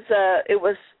this was it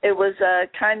was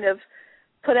kind of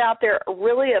put out there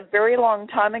really a very long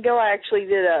time ago. I actually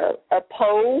did a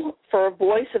poll for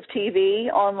Voice of TV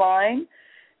online.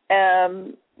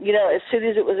 As soon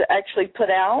as it was actually put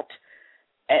out,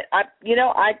 and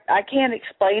I can't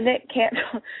explain it. Can't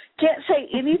say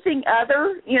anything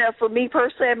other. For me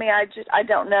personally, I mean, I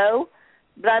don't know.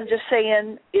 But I'm just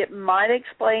saying it might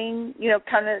explain,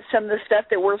 kind of some of the stuff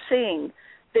that we're seeing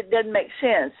that doesn't make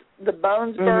sense. The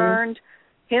bones burned,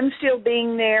 him still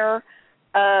being there,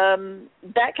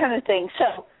 that kind of thing.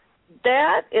 So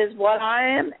that is what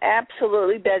I am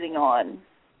absolutely betting on.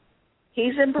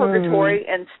 He's in purgatory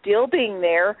and still being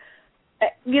there.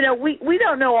 We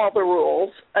don't know all the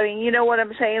rules. I mean, you know what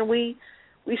I'm saying? We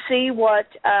see what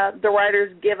the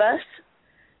writers give us,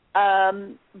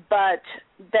 but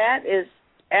that is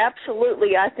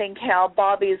absolutely, I think, how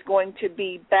Bobby is going to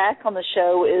be back on the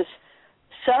show is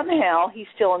somehow he's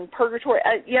still in purgatory.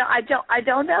 I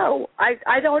don't know.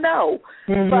 I don't know.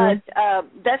 But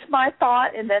that's my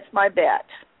thought and that's my bet.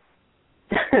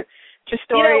 It's your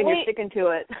story and you're sticking to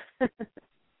it.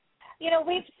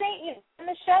 We've seen in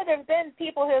the show there's been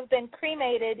people who have been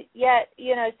cremated, yet,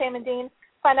 Sam and Dean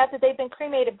find out that they've been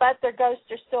cremated, but their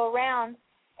ghosts are still around.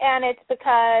 And it's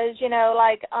because,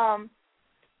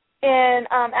 in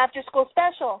After School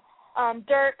Special,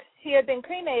 Dirk, he had been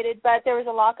cremated, but there was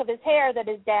a lock of his hair that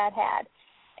his dad had.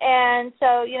 And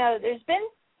so, there's been,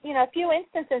 a few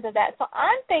instances of that. So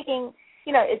I'm thinking,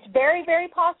 it's very, very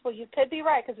possible. You could be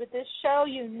right, because with this show,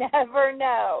 you never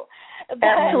know. But,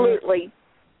 absolutely.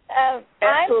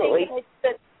 Absolutely.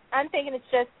 I'm thinking it's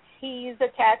just he's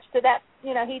attached to that.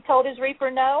 He told his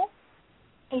Reaper no.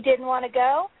 He didn't want to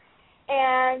go.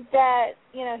 And that,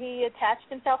 he attached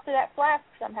himself to that flask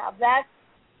somehow. That's,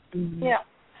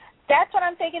 that's what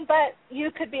I'm thinking. But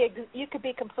you could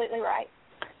be completely right.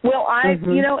 Well,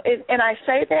 and I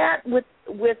say that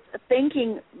with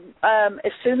thinking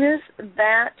as soon as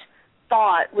that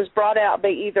thought was brought out by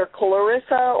either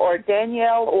Clarissa or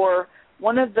Danielle or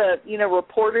one of the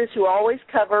reporters who always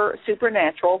cover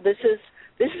Supernatural. This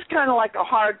is kind of like a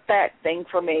hard fact thing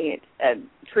for me,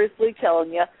 truthfully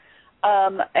telling you.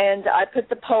 And I put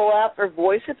the poll out for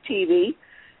Voice of TV,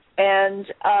 and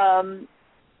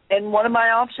one of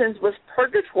my options was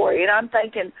purgatory. And I'm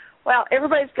thinking, wow,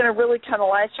 everybody's going to really kind of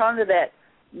latch onto that.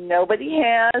 Nobody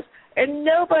has, and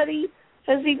nobody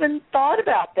has even thought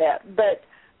about that. But,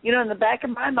 in the back of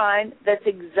my mind, that's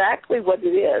exactly what it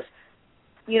is.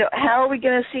 How are we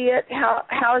going to see it?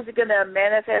 How is it going to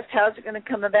manifest? How is it going to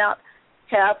come about?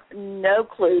 Have no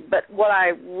clue. But what I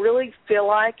really feel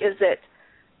like is that,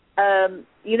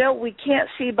 we can't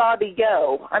see Bobby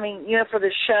go. I mean, for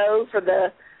the show, for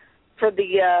the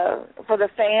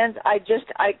fans, I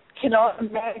cannot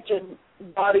imagine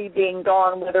Bobby being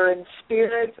gone, whether in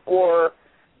spirit or,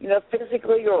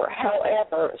 physically or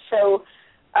however. So,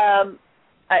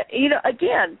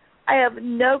 again, I have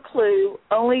no clue,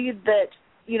 only that,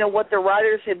 what the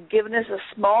writers have given us a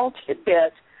small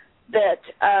tidbit that,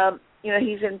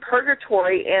 he's in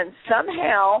purgatory and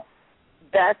somehow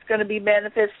that's going to be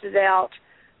manifested out.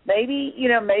 Maybe,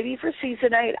 maybe for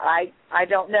season 8. I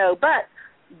don't know. But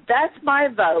that's my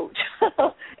vote.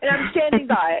 And I'm standing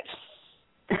by it.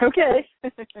 Okay.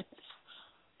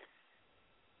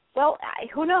 Well,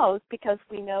 who knows? Because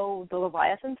we know the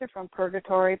Leviathans are from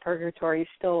purgatory. Purgatory is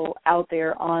still out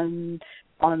there on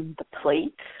the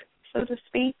plate, so to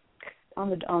speak, on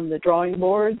the drawing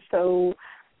board. So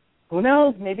who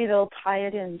knows? Maybe they'll tie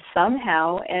it in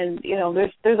somehow. And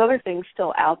there's other things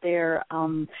still out there.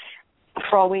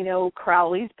 For all we know,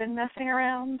 Crowley's been messing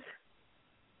around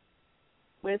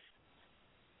with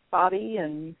Bobby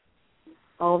and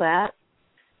all that.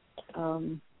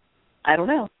 I don't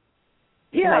know.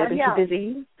 He might have been too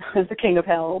busy as the king of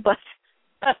hell, but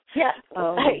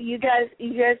you guys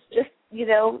just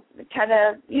kind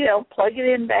of plug it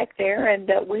in back there, and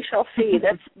we shall see.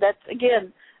 That's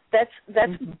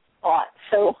thought.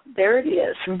 So there it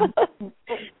is.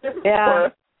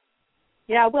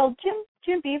 Yeah. Well,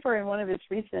 Jim Beaver in one of his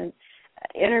recent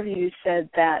interviews said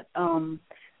that the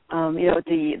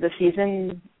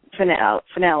season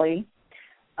finale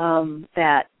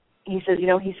that he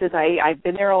says I've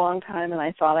been there a long time, and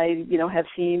I thought I have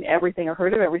seen everything or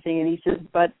heard of everything, and he says,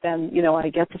 but then I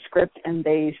get the script and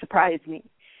they surprise me.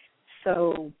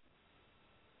 So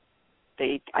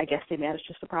I guess they managed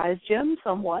to surprise Jim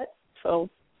somewhat. So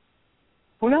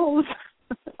who knows?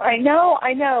 I know.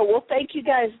 Well, thank you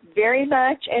guys very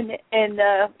much, and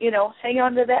hang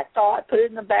on to that thought, put it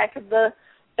in the back of the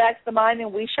mind,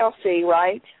 and we shall see.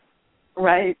 Right.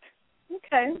 Okay.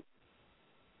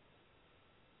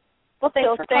 Well,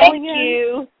 thanks for calling. Thank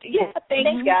you. Yeah,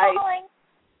 thanks guys. For calling.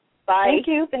 Bye. Thank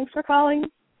you. Thanks for calling.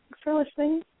 Thanks for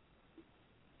listening.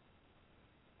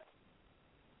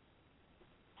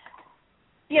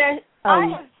 Yeah,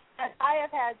 I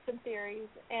have had some theories,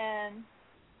 and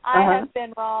I have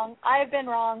been wrong. I have been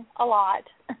wrong a lot.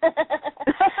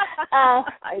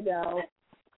 I know.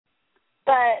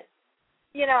 But,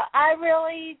 I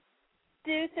really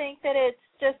do think that it's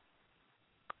just,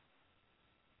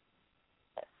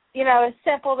 it's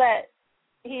simple that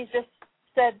he's just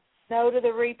said no to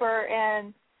the Reaper,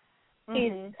 and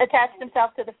he's attached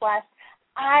himself to the Flash.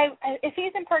 If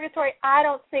he's in purgatory, I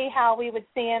don't see how we would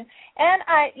see him. And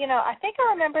I think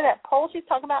I remember that poll she's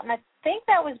talking about, and I think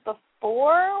that was before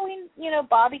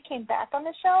Bobby came back on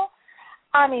the show.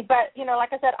 I mean, but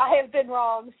like I said, I have been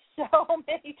wrong so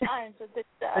many times with this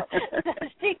show.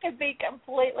 She could be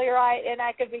completely right, and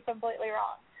I could be completely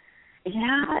wrong.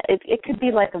 Yeah, it could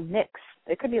be like a mix.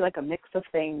 It could be like a mix of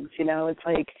things. It's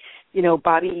like,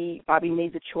 Bobby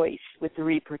made the choice with the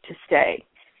Reaper to stay.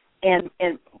 And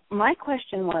my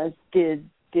question was, did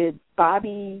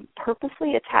Bobby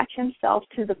purposely attach himself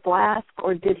to the flask,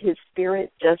 or did his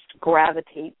spirit just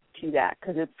gravitate to that?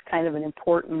 Because it's kind of an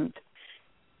important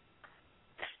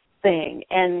thing.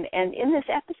 And in this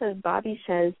episode, Bobby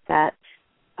says that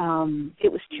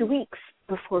it was 2 weeks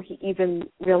before he even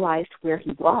realized where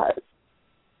he was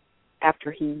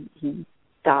after he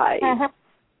died.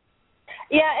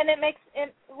 Yeah, and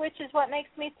which is what makes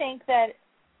me think that,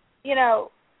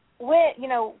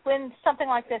 when something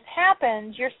like this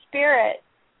happens, your spirit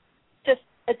just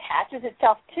attaches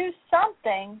itself to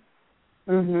something.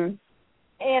 He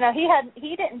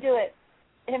didn't do it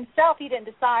himself. He didn't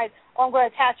decide, I'm going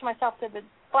to attach myself to the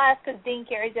flask because Dean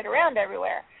carries it around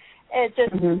everywhere. It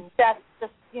just that's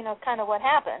just kind of what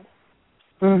happened.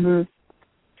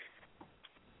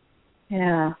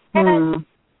 Yeah. And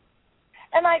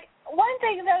like one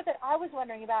thing though that I was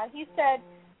wondering about, he said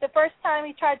the first time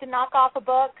he tried to knock off a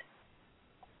book,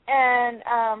 and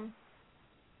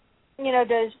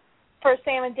for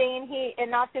Sam and Dean, it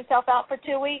knocked himself out for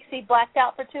 2 weeks. He blacked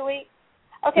out for 2 weeks.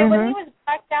 Okay, when he was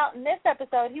blacked out in this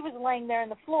episode, he was laying there on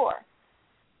the floor.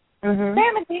 Sam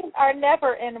and Dean are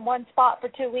never in one spot for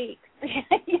 2 weeks.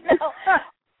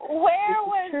 Where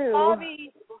was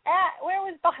Bobby at? Where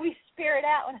was Bobby's spirit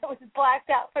at when it was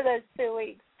blacked out for those 2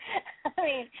 weeks? I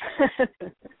mean,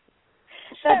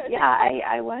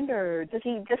 I wonder, does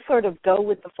he just sort of go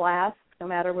with the flask no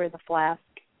matter where the flask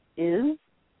is?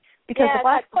 Because the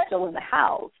flask is still in the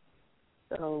house.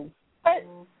 So, but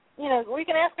we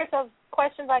can ask ourselves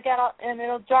questions like that, and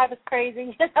it'll drive us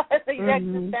crazy. These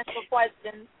existential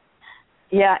questions.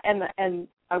 Yeah, and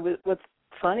what's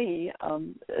funny,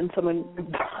 and someone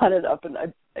brought it up, and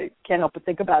I can't help but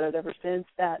think about it ever since,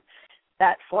 that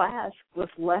flask was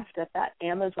left at that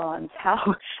Amazon's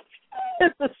house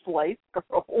in the Slice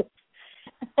Girls.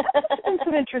 It's been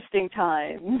some interesting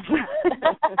times.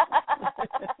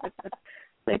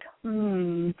 Like, I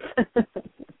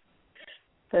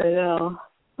know.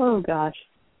 Oh, gosh.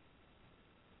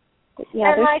 But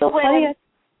yeah, and there's still plenty of...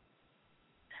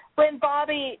 When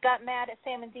Bobby got mad at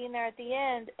Sam and Dean there at the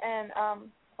end, and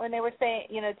when they were saying,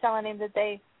 telling him that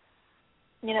they,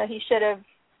 he should have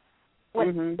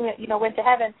went to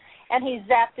heaven, and he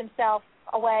zapped himself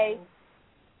away.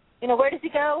 Where does he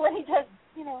go when he does,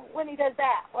 when he does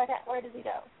that? Where does he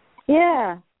go?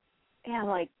 Yeah. Yeah,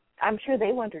 like, I'm sure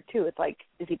they wonder, too. It's like,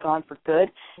 is he gone for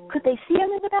good? Could they see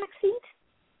him in the back seat?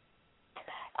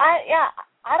 I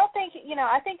don't think,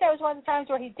 I think that was one of the times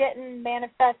where he didn't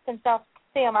manifest himself to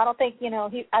see him. I don't think,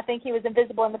 I think he was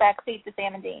invisible in the back seat to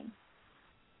Sam and Dean.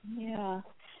 Yeah.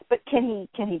 But can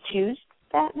he choose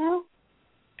that now?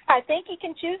 I think he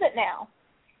can choose it now.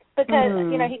 because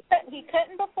he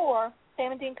couldn't before.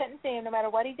 Sam and Dean couldn't see him no matter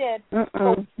what he did. But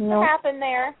what happened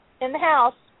there in the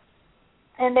house,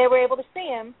 and they were able to see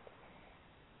him.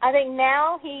 I think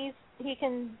now he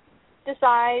can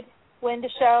decide when to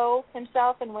show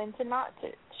himself and when to not to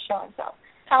show himself.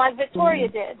 Kind of like Victoria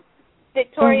did.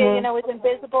 Victoria, was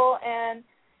invisible, and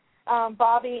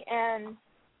Bobby and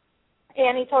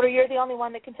Annie told her, "You're the only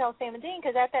one that can tell Sam and Dean,"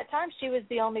 because at that time she was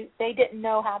the only. They didn't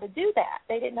know how to do that.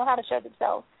 They didn't know how to show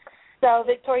themselves. So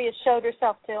Victoria showed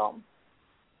herself to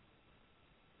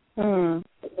them.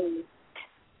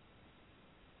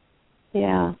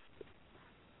 Yeah.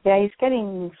 Yeah, he's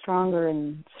getting stronger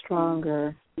and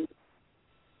stronger.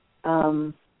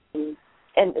 And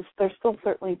there's still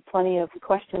certainly plenty of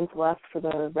questions left for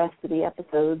the rest of the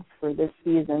episodes for this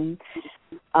season.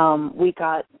 We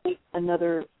got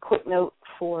another quick note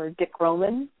for Dick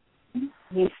Roman.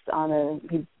 He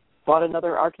bought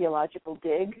another archaeological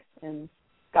dig and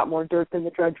got more dirt than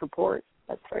the Drudge Report.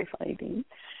 That's very funny, Dean.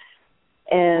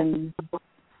 And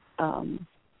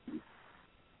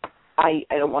I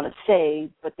don't want to say,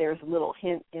 but there's a little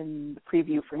hint in the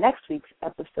preview for next week's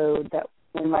episode that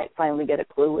we might finally get a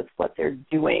clue with what they're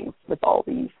doing with all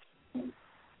these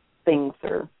things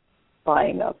they're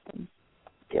buying up and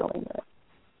dealing with.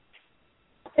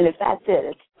 And if that's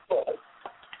it, it's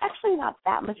actually not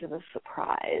that much of a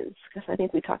surprise, because I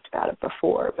think we talked about it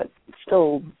before, but it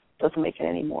still doesn't make it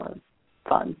any more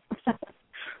fun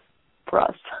for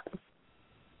us.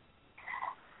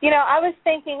 I was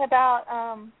thinking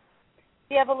about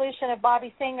the evolution of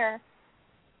Bobby Singer.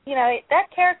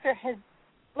 That character has,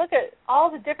 look at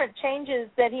all the different changes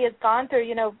that he has gone through.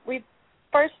 He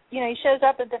shows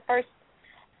up at the first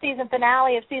season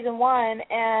finale of season 1,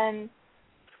 and,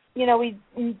 we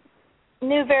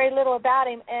knew very little about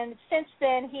him. And since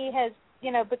then, he has,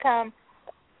 become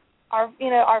our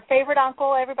favorite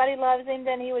uncle. Everybody loves him.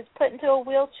 Then he was put into a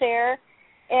wheelchair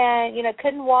and,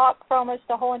 couldn't walk for almost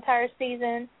the whole entire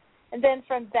season. And then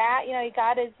from that, he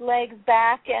got his legs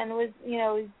back and was,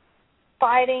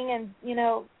 fighting and,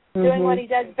 doing what he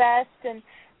does best. And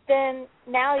then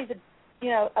now he's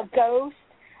a ghost.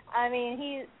 I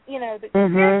mean, the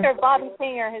character of Bobby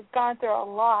Singer has gone through a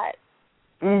lot.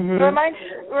 It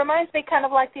reminds me kind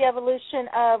of like the evolution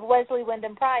of Wesley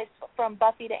Wyndham Price from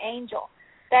Buffy to Angel.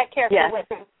 That character went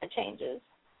through the changes.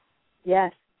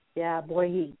 Yes. Yeah,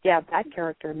 boy, that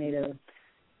character made an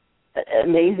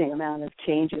amazing amount of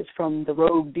changes from the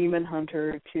rogue demon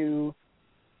hunter to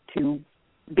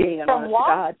being an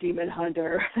honest-to-God demon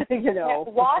hunter, Yeah,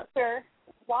 Watcher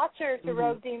to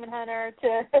rogue demon hunter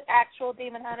to actual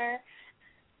demon hunter.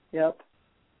 Yep.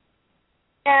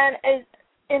 And as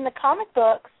in the comic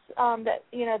books,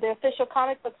 the official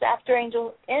comic books after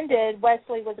Angel ended,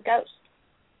 Wesley was a ghost.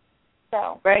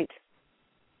 So. Right.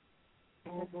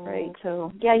 Right.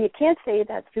 So, you can't say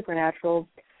that Supernatural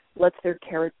lets their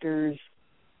characters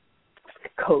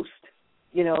coast.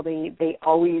 They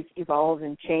always evolve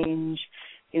and change,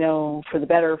 for the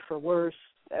better, for worse,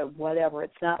 whatever.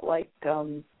 It's not like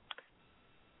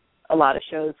a lot of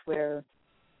shows where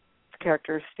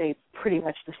characters stay pretty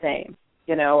much the same,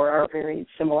 or are very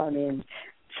similar. I mean,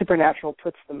 Supernatural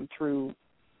puts them through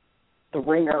the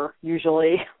ringer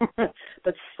usually,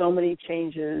 but so many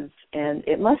changes, and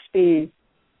it must be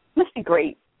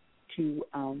great to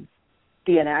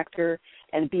be an actor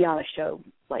and be on a show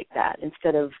like that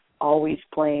instead of always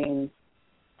playing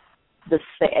the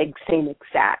same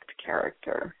exact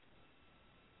character.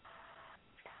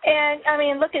 And,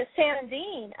 look at Sam and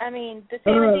Dean. The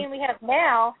Sam and Dean we have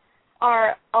now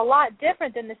are a lot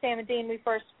different than the Sam and Dean we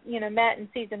first, met in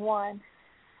season 1.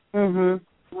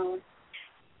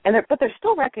 But they're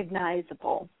still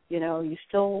recognizable. You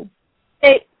still...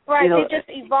 They just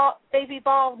evolve. They've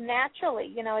evolved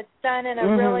naturally. It's done in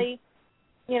a really,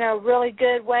 really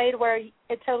good way to where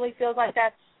it totally feels like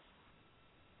that's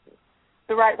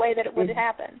the right way that it would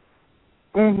happen.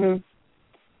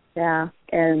 Yeah,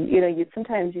 and you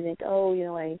sometimes you think,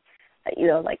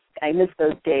 I miss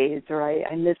those days, or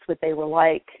I miss what they were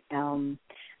like.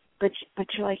 But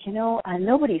you're like,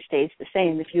 nobody stays the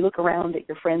same. If you look around at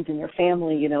your friends and your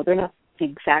family, they're not the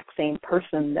exact same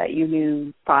person that you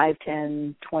knew 5,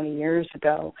 10, 20 years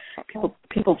ago.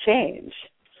 People change,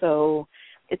 so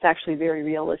it's actually very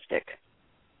realistic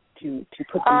to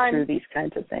put them through these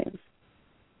kinds of things.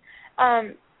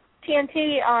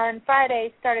 TNT on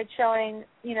Friday started showing,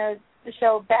 the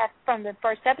show back from the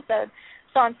first episode.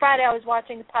 So on Friday I was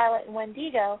watching the pilot in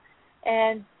Wendigo,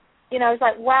 and, I was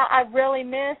like, wow, I really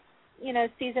miss,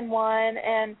 season 1,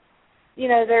 and,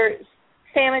 there's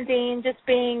Sam and Dean just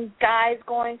being guys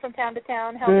going from town to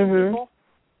town helping people.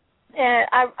 And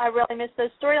I really miss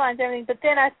those storylines and everything. But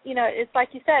then, it's like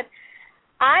you said,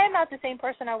 I am not the same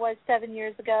person I was 7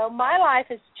 years ago. My life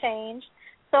has changed.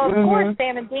 So, of course,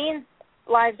 Sam and Dean's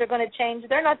lives are going to change.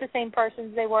 They're not the same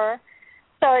persons they were.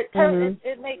 So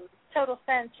it makes total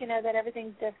sense, that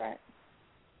everything's different.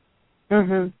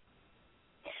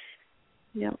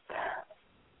 Yep.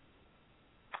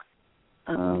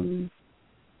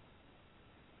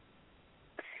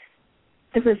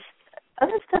 There was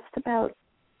other stuff about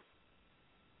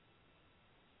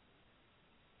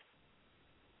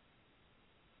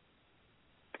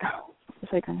what was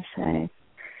I going to say?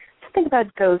 Something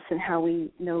about ghosts and how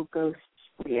we know ghosts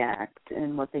react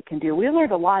and what they can do. We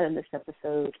learned a lot in this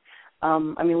episode.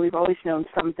 We've always known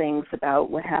some things about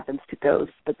what happens to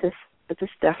ghosts, but this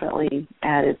definitely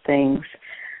added things.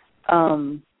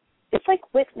 It's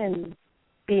like Whitman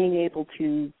being able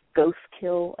to ghost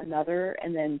kill another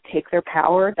and then take their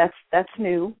power. That's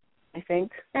new, I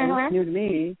think. It's new to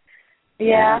me.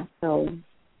 Yeah. So,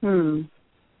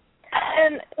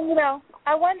 And,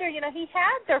 I wonder, he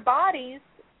had their bodies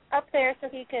up there so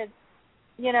he could,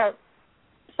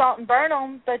 salt and burn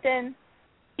them, but then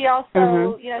he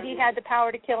also, he had the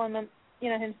power to kill him,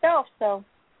 himself, so.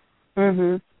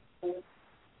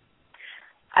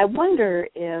 I wonder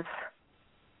if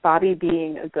Bobby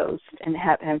being a ghost and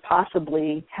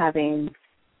possibly having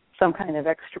some kind of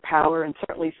extra power and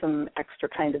certainly some extra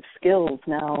kind of skills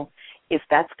now, if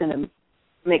that's going to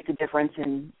make the difference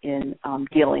in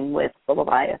dealing with the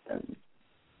Leviathan.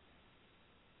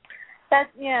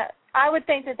 I would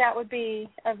think that would be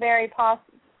a very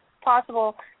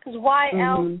possible, because why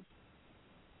else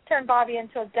turn Bobby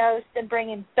into a ghost and bring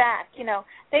him back?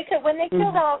 They could when they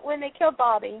killed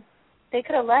Bobby, they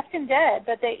could have left him dead,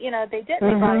 but they didn't. They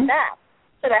brought him back,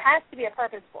 so there has to be a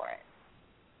purpose for it.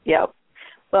 Yep.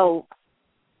 Well,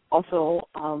 also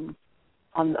on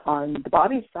the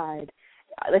Bobby side,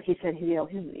 like you said,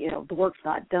 the work's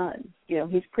not done.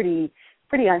 He's pretty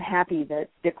unhappy that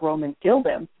Dick Roman killed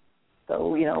him.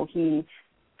 So he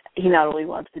not only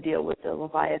wants to deal with the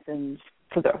Leviathans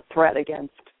for the threat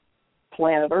against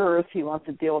planet Earth, he wants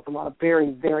to deal with them on a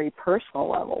very, very personal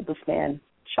level. This man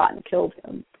shot and killed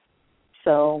him.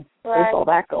 So there's all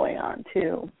that going on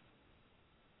too.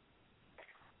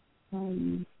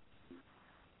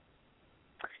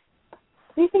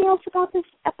 Anything else about this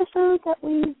episode that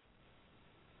we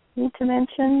need to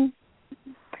mention?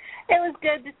 It was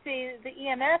good to see the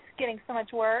EMS getting so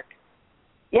much work.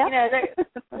 Yeah.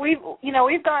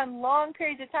 We've gone long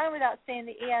periods of time without seeing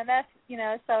the EMS,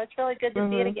 so it's really good to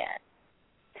see it again.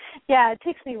 Yeah, it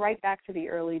takes me right back to the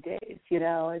early days,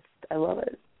 I love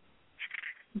it.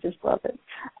 I just love it.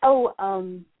 Oh,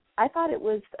 I thought it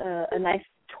was a nice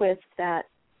twist that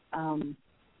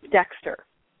Dexter,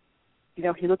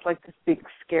 he looked like this big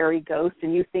scary ghost,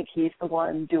 and you think he's the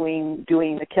one doing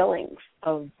the killings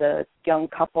of the young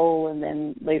couple and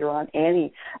then later on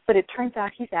Annie. But it turns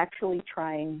out he's actually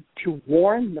trying to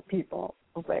warn the people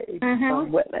away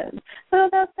from Whitman. So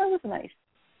that was a nice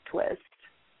twist.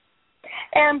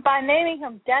 And by naming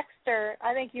him Dexter,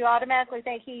 I think you automatically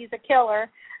think he's a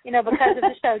killer, because of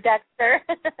the show Dexter.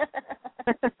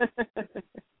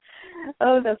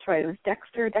 Oh, that's right. It was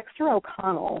Dexter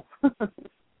O'Connell.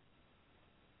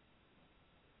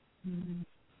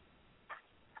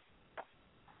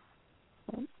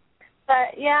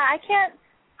 But yeah, I can't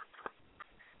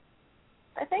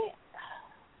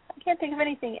think of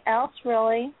anything else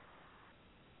really.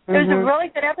 It was a really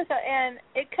good episode, and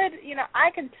it could,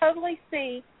 I can totally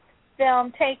see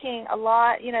them taking a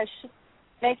lot,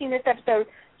 making this episode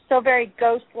so very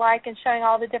ghost-like and showing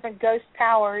all the different ghost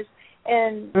powers,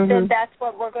 and then that's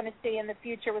what we're going to see in the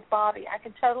future with Bobby. I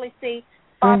can totally see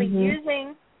Bobby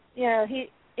using,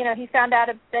 he found out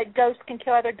that ghosts can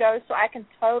kill other ghosts, so I can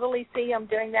totally see him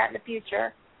doing that in the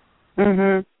future.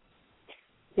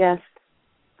 Yes.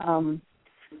 And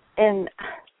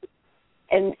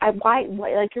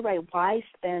you're right, why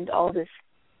spend all this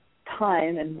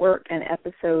time and work and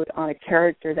episode on a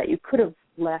character that you could have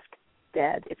left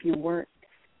dead if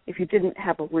you didn't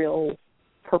have a real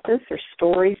purpose or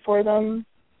story for them,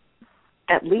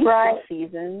 at least this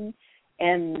season,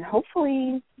 and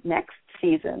hopefully next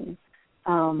season.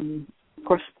 Of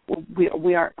course,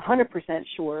 we aren't 100%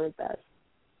 sure that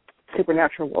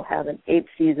Supernatural will have an 8th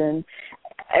season.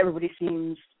 Everybody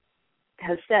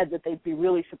has said that they'd be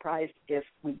really surprised if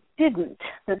we didn't,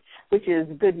 which is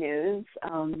good news.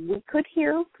 We could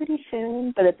hear pretty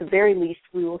soon, but at the very least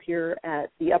we will hear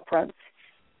at the upfronts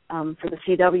for the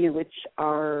CW, which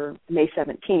are May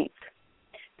 17th,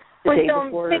 the day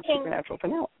before Supernatural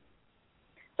finale.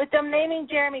 With them naming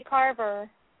Jeremy Carver,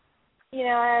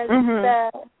 as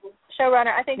the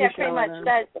showrunner, I think that pretty much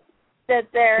that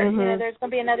there's going to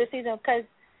be another season, because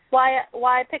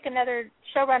why pick another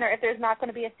showrunner if there's not going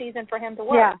to be a season for him to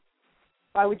work? Yeah.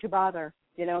 Why would you bother?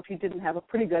 If you didn't have a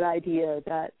pretty good idea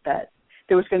that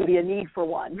there was going to be a need for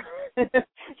one. Exactly.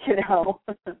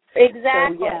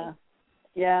 So,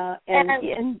 yeah.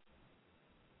 And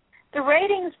the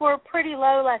ratings were pretty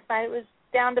low last night. It was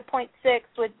down to 0.6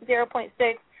 with 0.6,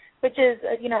 which is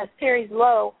a series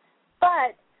low.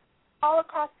 But all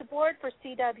across the board for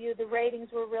CW, the ratings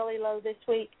were really low this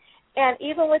week. And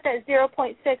even with that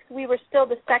 0.6, we were still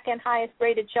the second highest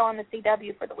rated show on the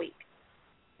CW for the week.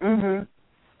 Mhm.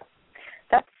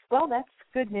 That's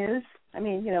good news. I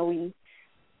mean,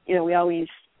 we always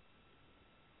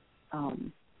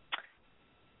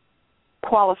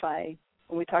qualify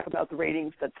when we talk about the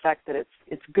ratings, the fact that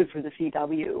it's good for the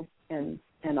CW and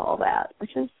all that,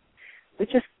 which is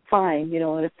fine,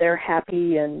 and if they're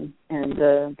happy and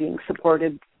being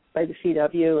supported by the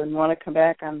CW and want to come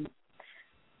back, I'm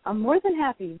more than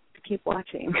happy to keep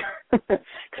watching, because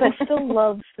I still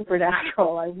love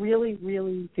Supernatural. I really,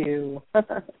 really do.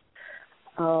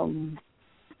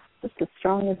 Just as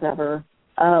strong as ever.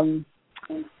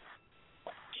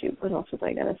 Shoot, what else was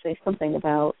I going to say? Something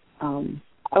about, and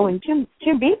Jim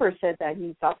Beaver said that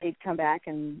he thought they'd come back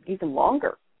and even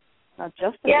longer, not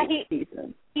just the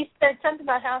season. He said something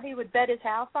about how he would bet his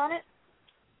house on it.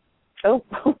 Oh,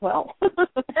 well,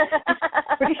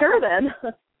 pretty sure then.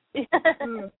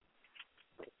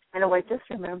 I know, I just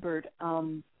remembered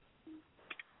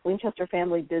Winchester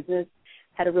Family Business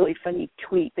had a really funny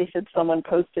tweet. They said someone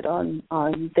posted on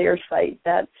their site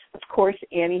that, of course,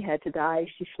 Annie had to die.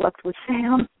 She slept with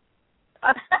Sam.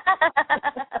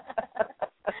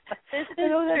 This is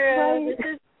true. Right. This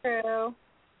is true.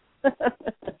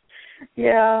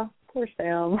 Yeah, poor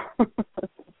Sam.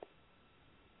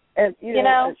 And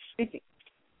speaking,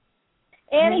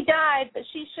 Annie died, but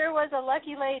she sure was a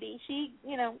lucky lady. She,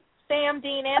 Sam,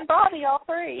 Dean, and Bobby, all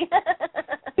three.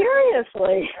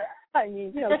 Seriously. I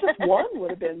mean, just one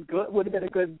would have been good. Would have been a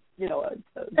good, a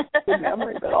good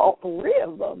memory. But all three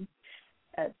of them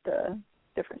at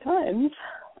different times,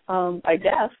 I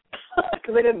guess,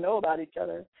 because they didn't know about each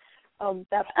other.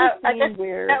 That scene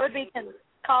where that would be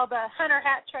called a Hunter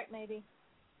hat trick, maybe.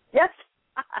 Yes.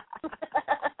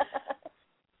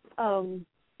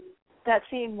 That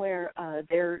scene where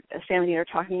Sam and Dean are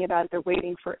talking about it, they're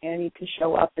waiting for Annie to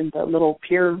show up in the little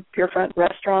pierfront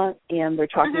restaurant, and they're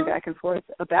talking back and forth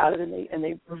about it, and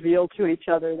they reveal to each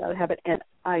other that habit. And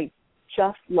I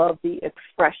just love the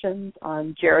expressions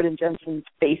on Jared and Jensen's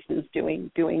faces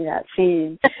doing that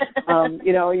scene.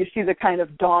 You see the kind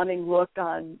of dawning look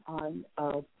on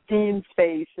Dean's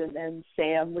face, and then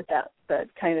Sam with that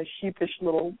kind of sheepish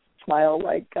little smile,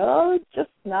 like, oh, just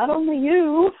not only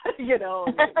you, and it's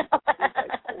like,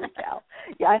 holy cow.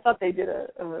 Yeah, I thought they did a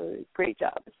great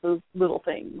job. It's those little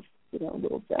things,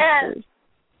 little gestures.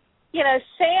 And,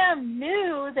 Sam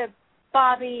knew that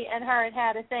Bobby and her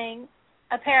had a thing.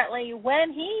 Apparently,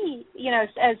 when he,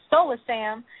 as Soulless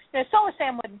Sam, Soulless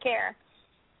Sam wouldn't care.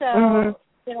 So, I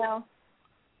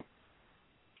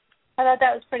thought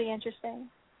that was pretty interesting.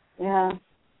 Yeah.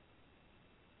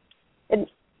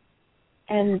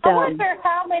 And I wonder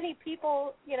how many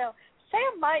people,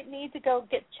 Sam might need to go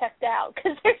get checked out,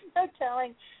 because there's no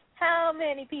telling how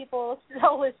many people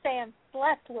Soulless Sam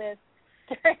slept with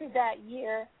during that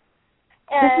year.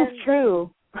 And, this is true.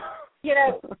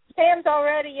 Sam's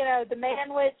already, the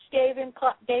man witch gave him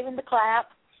the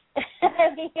clap.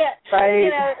 And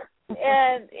right.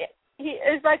 And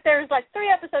it's like there was 3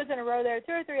 episodes in a row there,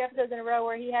 2 or 3 episodes in a row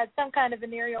where he had some kind of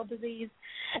venereal disease.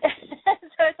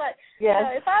 So it's like,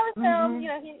 if I was him,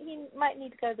 he might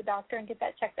need to go to the doctor and get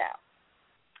that checked out.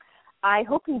 I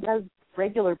hope he does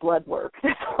regular blood work.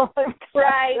 That's all I'm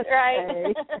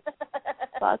Right.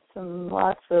 Lots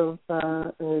of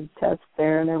tests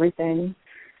there and everything.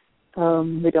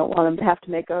 We don't want him to have to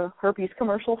make a herpes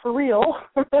commercial for real.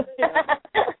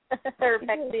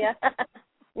 Herpexia.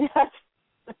 Yes.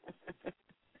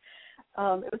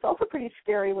 It was also pretty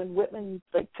scary when Whitman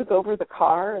took over the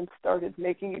car and started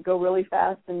making it go really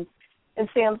fast, and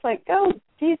Sam's like, "Oh,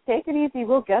 geez, take it easy,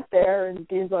 we'll get there." And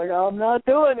Dean's like, "Oh, I'm not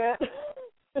doing it."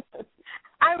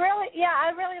 I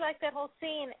really liked that whole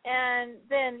scene. And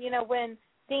then when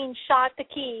Dean shot the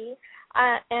key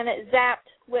and it zapped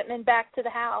Whitman back to the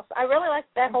house, I really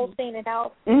liked that whole scene and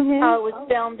how it was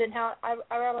filmed, and how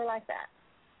I really liked that.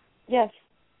 Yes.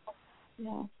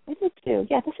 Yeah, I did too.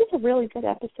 Yeah, this is a really good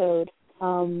episode.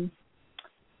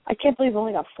 I can't believe we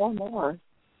only got 4 more.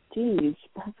 Jeez.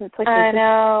 It's like I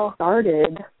know.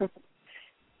 Started.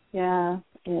 Yeah,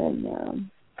 and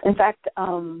in fact,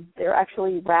 they're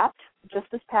actually wrapped just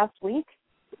this past week,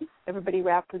 everybody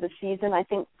wrapped for the season. I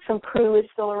think some crew is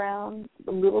still around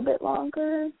a little bit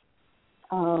longer,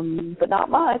 but not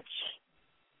much.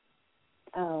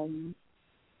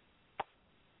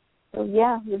 So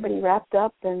yeah, everybody wrapped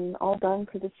up and all done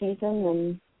for the season,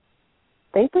 and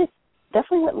they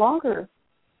definitely went longer.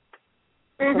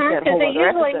 Because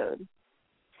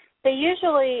they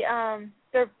usually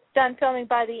they're done filming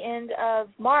by the end of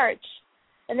March,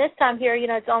 and this time here,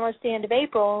 it's almost the end of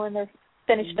April, and they're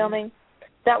finished filming.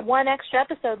 That one extra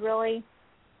episode really,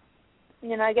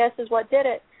 I guess is what did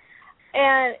it.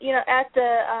 And at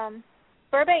the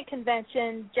Burbank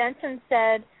convention, Jensen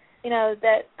said,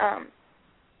 that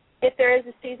if there is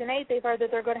a season 8, they've heard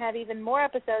that they're going to have even more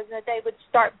episodes, and that they would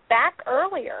start back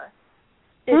earlier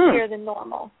this year than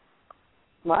normal.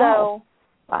 Wow.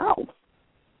 So,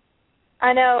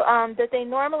 I know that they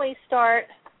normally start,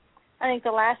 I think,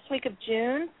 the last week of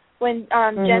June when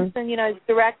Jensen, is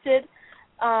directed.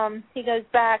 He goes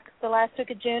back the last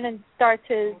week of June and starts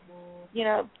his,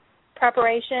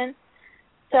 preparation.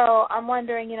 So I'm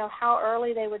wondering, how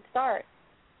early they would start.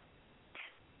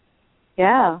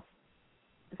 Yeah.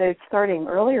 They're starting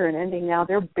earlier and ending now.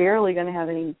 They're barely going to have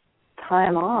any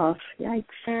time off. Yikes.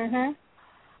 Mm-hmm.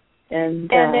 And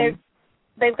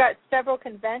they've got several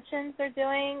conventions they're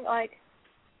doing, like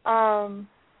I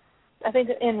think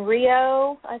in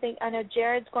Rio. I know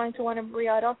Jared's going to one in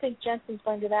Rio. I don't think Jensen's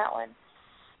going to that one.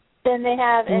 Then they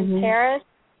have in Paris.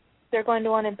 They're going to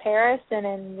one in Paris and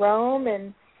in Rome,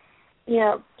 and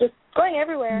just going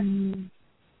everywhere.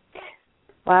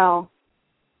 Wow.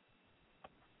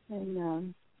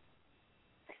 And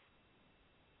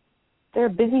they're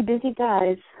busy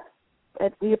guys,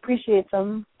 but we appreciate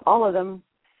them, all of them,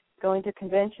 going to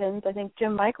conventions. I think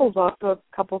Jim Michael's off to a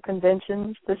couple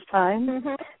conventions this time.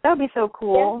 That would be so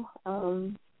cool. Yeah.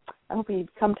 I hope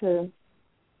he'd come to,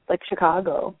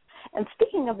 Chicago. And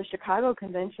speaking of the Chicago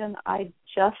convention, I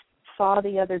just saw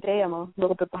the other day, I'm a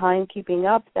little bit behind keeping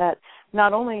up, that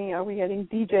not only are we getting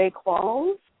DJ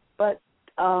Qualls, but,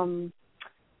 oh,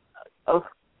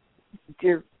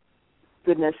 dear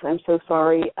goodness, I'm so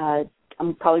sorry.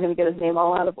 I'm probably going to get his name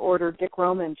all out of order. Dick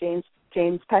Rome and James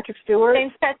Patrick Stewart.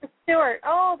 James Patrick Stewart.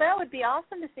 Oh, that would be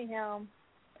awesome to see him.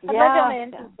 I'd love him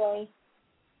in today.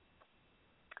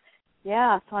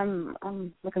 Yeah, so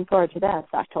I'm looking forward to that.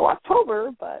 It's not till October,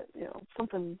 but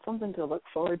something to look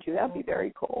forward to. That'd be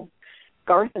very cool.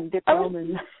 Garth and Dick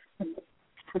Rome.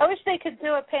 I wish they could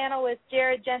do a panel with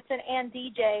Jared, Jensen, and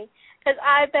DJ, because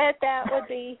I bet that would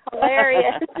be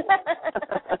hilarious.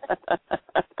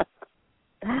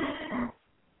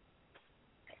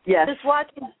 Yes. Just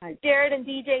watching Jared and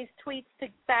DJ's tweets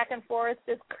back and forth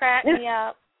just crack me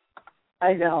up.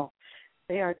 I know.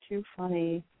 They are too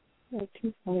funny. They're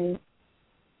too funny.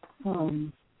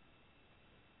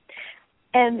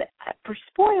 And for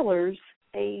spoilers,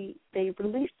 they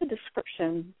released a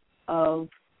description of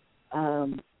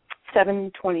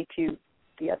 7/22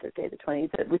 the other day, the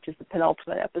 20th, which is the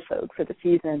penultimate episode for the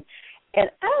season. And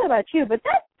I don't know about you, but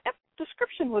that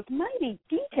description was mighty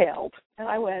detailed. And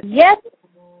I went, yes,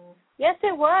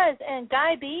 it was. And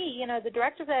Guy B, the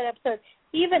director of that episode,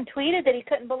 he even tweeted that he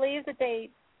couldn't believe that they,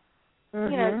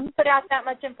 put out that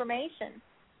much information.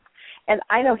 And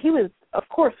I know he was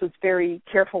very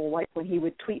careful, when he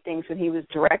would tweet things when he was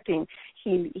directing.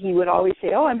 He would always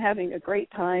say, "Oh, I'm having a great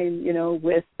time,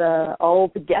 with all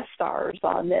the guest stars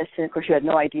on this." And of course, you had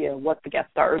no idea what the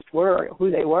guest stars were, or who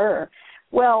they were.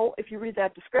 Well, if you read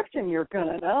that description, you're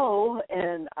gonna know.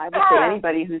 And I would say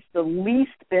anybody who's the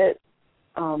least bit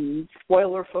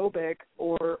spoiler phobic,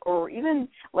 or even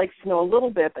likes to know a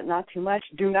little bit but not too much,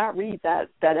 do not read that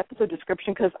episode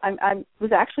description, because I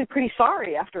was actually pretty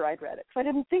sorry after I'd read it, because I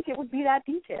didn't think it would be that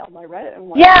detailed. I read it and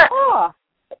went,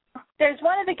 There's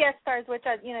one of the guest stars which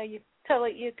you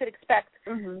could expect,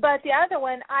 but the other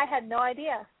one I had no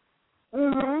idea.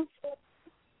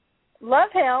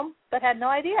 Love him, but had no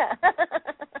idea.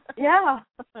 Yeah.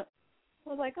 I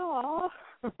was like, oh.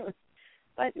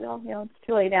 But, it's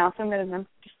too late now, so I'm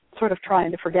just sort of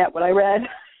trying to forget what I read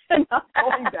and not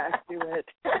going back to it.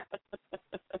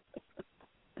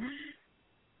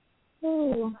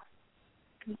 Oh,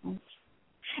 goodness.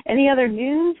 Any other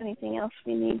news? Anything else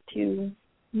we need to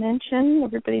mention?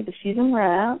 Everybody, the season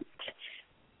wrapped.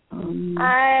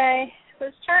 I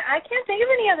can't think of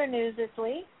any other news this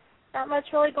week. Not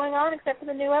much really going on except for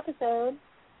the new episode.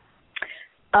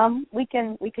 We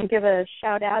can give a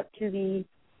shout out to the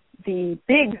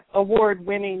big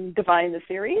award-winning Divine the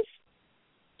Series.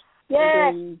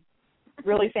 Yes. Been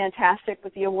really fantastic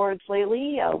with the awards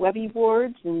lately, Webby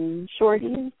Awards and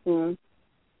Shorties and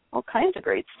all kinds of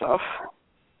great stuff.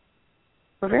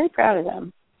 We're very proud of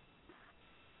them.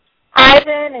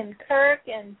 Ivan and Kirk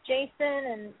and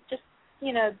Jason and just,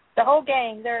 the whole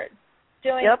gang. They're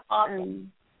doing awesome.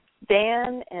 And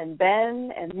Dan and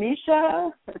Ben and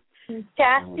Misha. And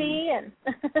Chastity and...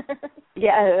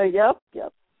 Yep.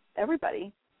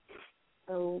 Everybody.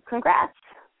 So congrats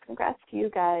to you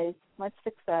guys. Much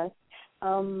success.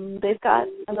 They've got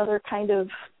another kind of,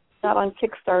 not on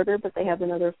Kickstarter, but they have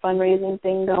another fundraising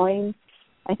thing going.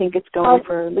 I think it's going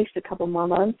for at least a couple more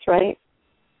months, right?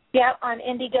 Yep, on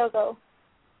Indiegogo.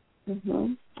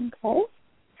 Okay.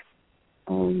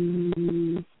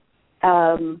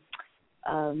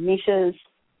 Misha's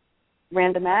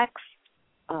Random Acts,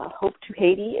 Hope to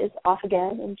Haiti, is off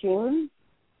again in June.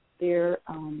 They're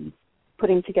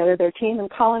putting together their team, and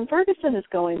Colin Ferguson is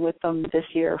going with them this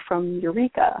year from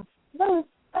Eureka. That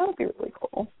would be really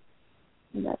cool.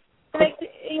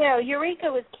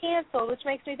 Eureka was canceled, which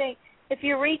makes me think if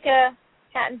Eureka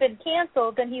hadn't been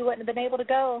canceled, then he wouldn't have been able to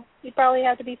go. He'd probably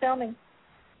have to be filming.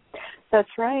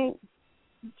 That's right.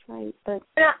 But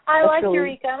I like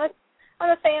Eureka. I'm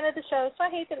a fan of the show, so I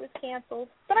hate that it was canceled.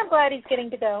 But I'm glad he's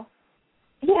getting to go.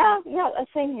 Yeah,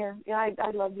 same here. Yeah,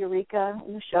 I love Eureka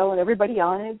and the show and everybody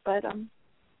on it, but I'm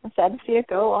sad to see it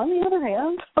go. On the other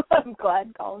hand, I'm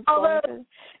glad Colin's going to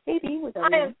Haiti with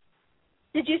everyone.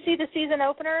 Did you see the season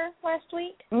opener last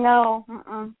week? No.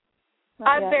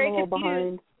 I'm very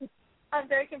confused. I'm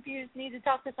very confused. Need to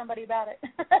talk to somebody about it.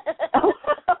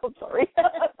 I'm sorry.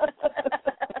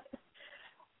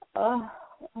 Oh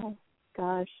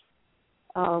gosh.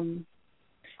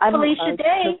 Felicia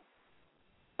Day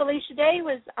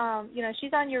was, she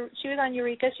was on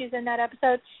Eureka. She's in that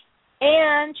episode,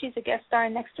 and she's a guest star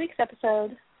in next week's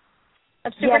episode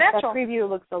of Supernatural. Yes,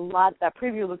 that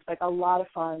preview looks like a lot of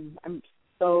fun. I'm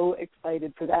so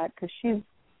excited for that because she's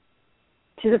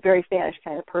a very fanish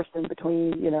kind of person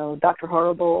between, Dr.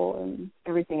 Horrible and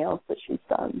everything else that she's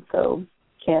done. So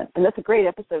and that's a great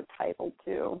episode title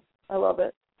too. I love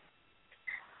it.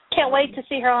 Can't wait to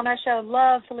see her on our show.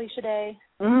 Love Felicia Day.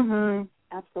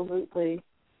 Absolutely.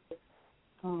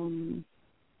 Oh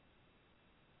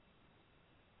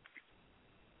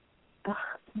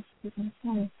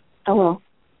well.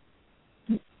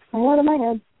 Out of my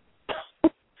head.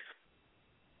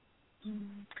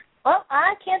 Well,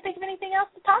 I can't think of anything else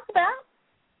to talk about.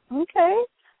 Okay.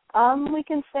 We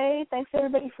can say thanks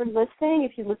everybody for listening.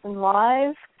 If you listen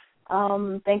live,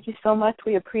 thank you so much.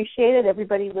 We appreciate it.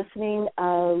 Everybody listening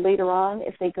later on,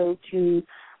 if they go to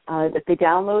if they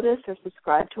download us or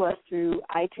subscribe to us through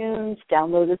iTunes,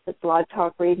 download us at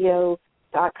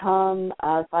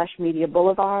blogtalkradio.com/Media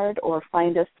Boulevard, or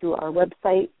find us through our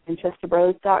website,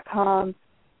 WinchesterBros.com,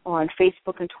 or on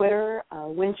Facebook and Twitter,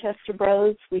 Winchester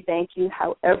Bros. We thank you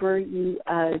however you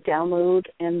download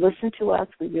and listen to us.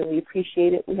 We really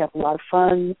appreciate it. We have a lot of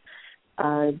fun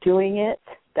doing it,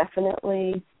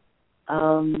 definitely.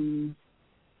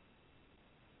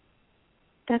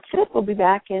 That's it. We'll be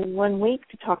back in 1 week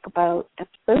to talk about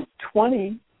episode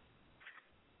 20.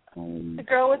 The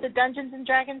girl with the Dungeons and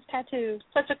Dragons tattoo.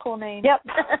 Such a cool name. Yep.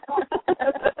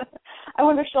 I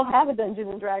wonder if she'll have a Dungeons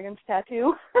and Dragons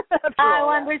tattoo. I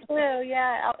wonder too.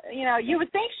 Yeah. You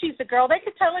would think she's the girl. They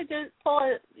could totally pull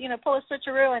a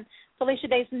switcheroo, and Felicia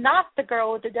Day's not the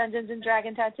girl with the Dungeons and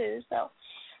Dragons tattoo. So.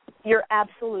 You're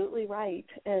absolutely right.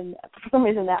 And for some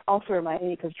reason that also reminded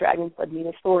me, because dragons led me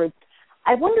to swords.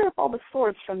 I wonder if all the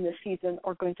swords from this season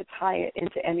are going to tie it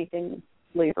into anything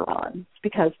later on,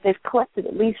 because they've collected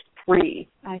at least 3,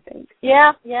 I think.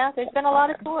 Yeah, there's been a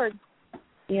lot of swords.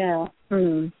 Yeah.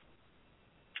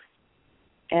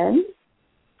 And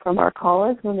from our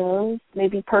callers, who knows,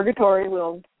 maybe Purgatory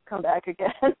will come back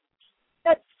again.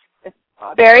 That's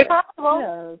very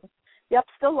possible. Yep,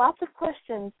 still lots of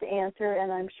questions to answer,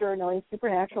 and I'm sure knowing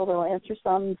Supernatural, they'll answer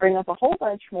some, bring up a whole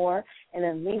bunch more, and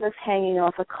then leave us hanging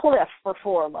off a cliff for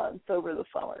 4 months over the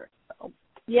summer. So.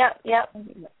 Yep.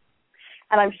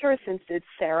 And I'm sure since it's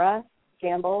Sarah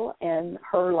Gamble and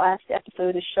her last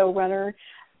episode as showrunner,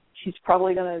 she's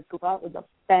probably going to go out with a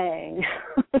bang.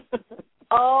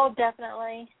 Oh,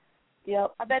 definitely.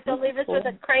 Yep. I bet they'll leave us with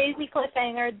a crazy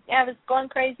cliffhanger. Have us going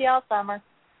crazy all summer.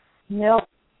 Yep.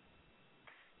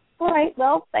 All right.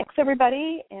 Well, thanks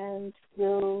everybody, and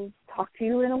we'll talk to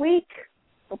you in a week.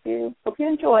 Hope you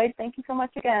enjoyed. Thank you so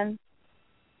much again.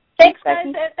 Thanks,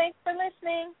 guys. Thanks for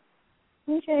listening.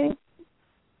 Okay.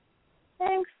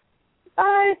 Thanks.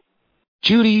 Bye.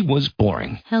 Judy was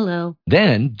boring. Hello.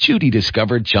 Then Judy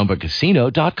discovered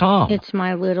ChumbaCasino.com. It's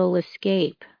my little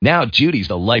escape. Now Judy's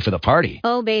the life of the party.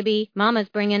 Oh, baby, mama's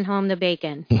bringing home the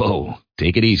bacon. Whoa,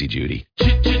 take it easy, Judy.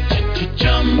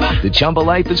 The Chumba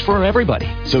life is for everybody.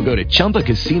 So go to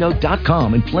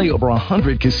ChumbaCasino.com and play over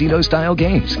 100 casino-style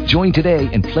games. Join today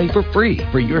and play for free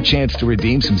for your chance to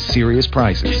redeem some serious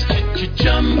prizes.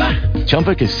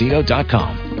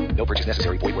 ChumbaCasino.com. No purchase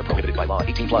necessary. Void where prohibited by law.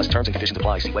 18 plus terms and conditions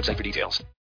apply. See website for details.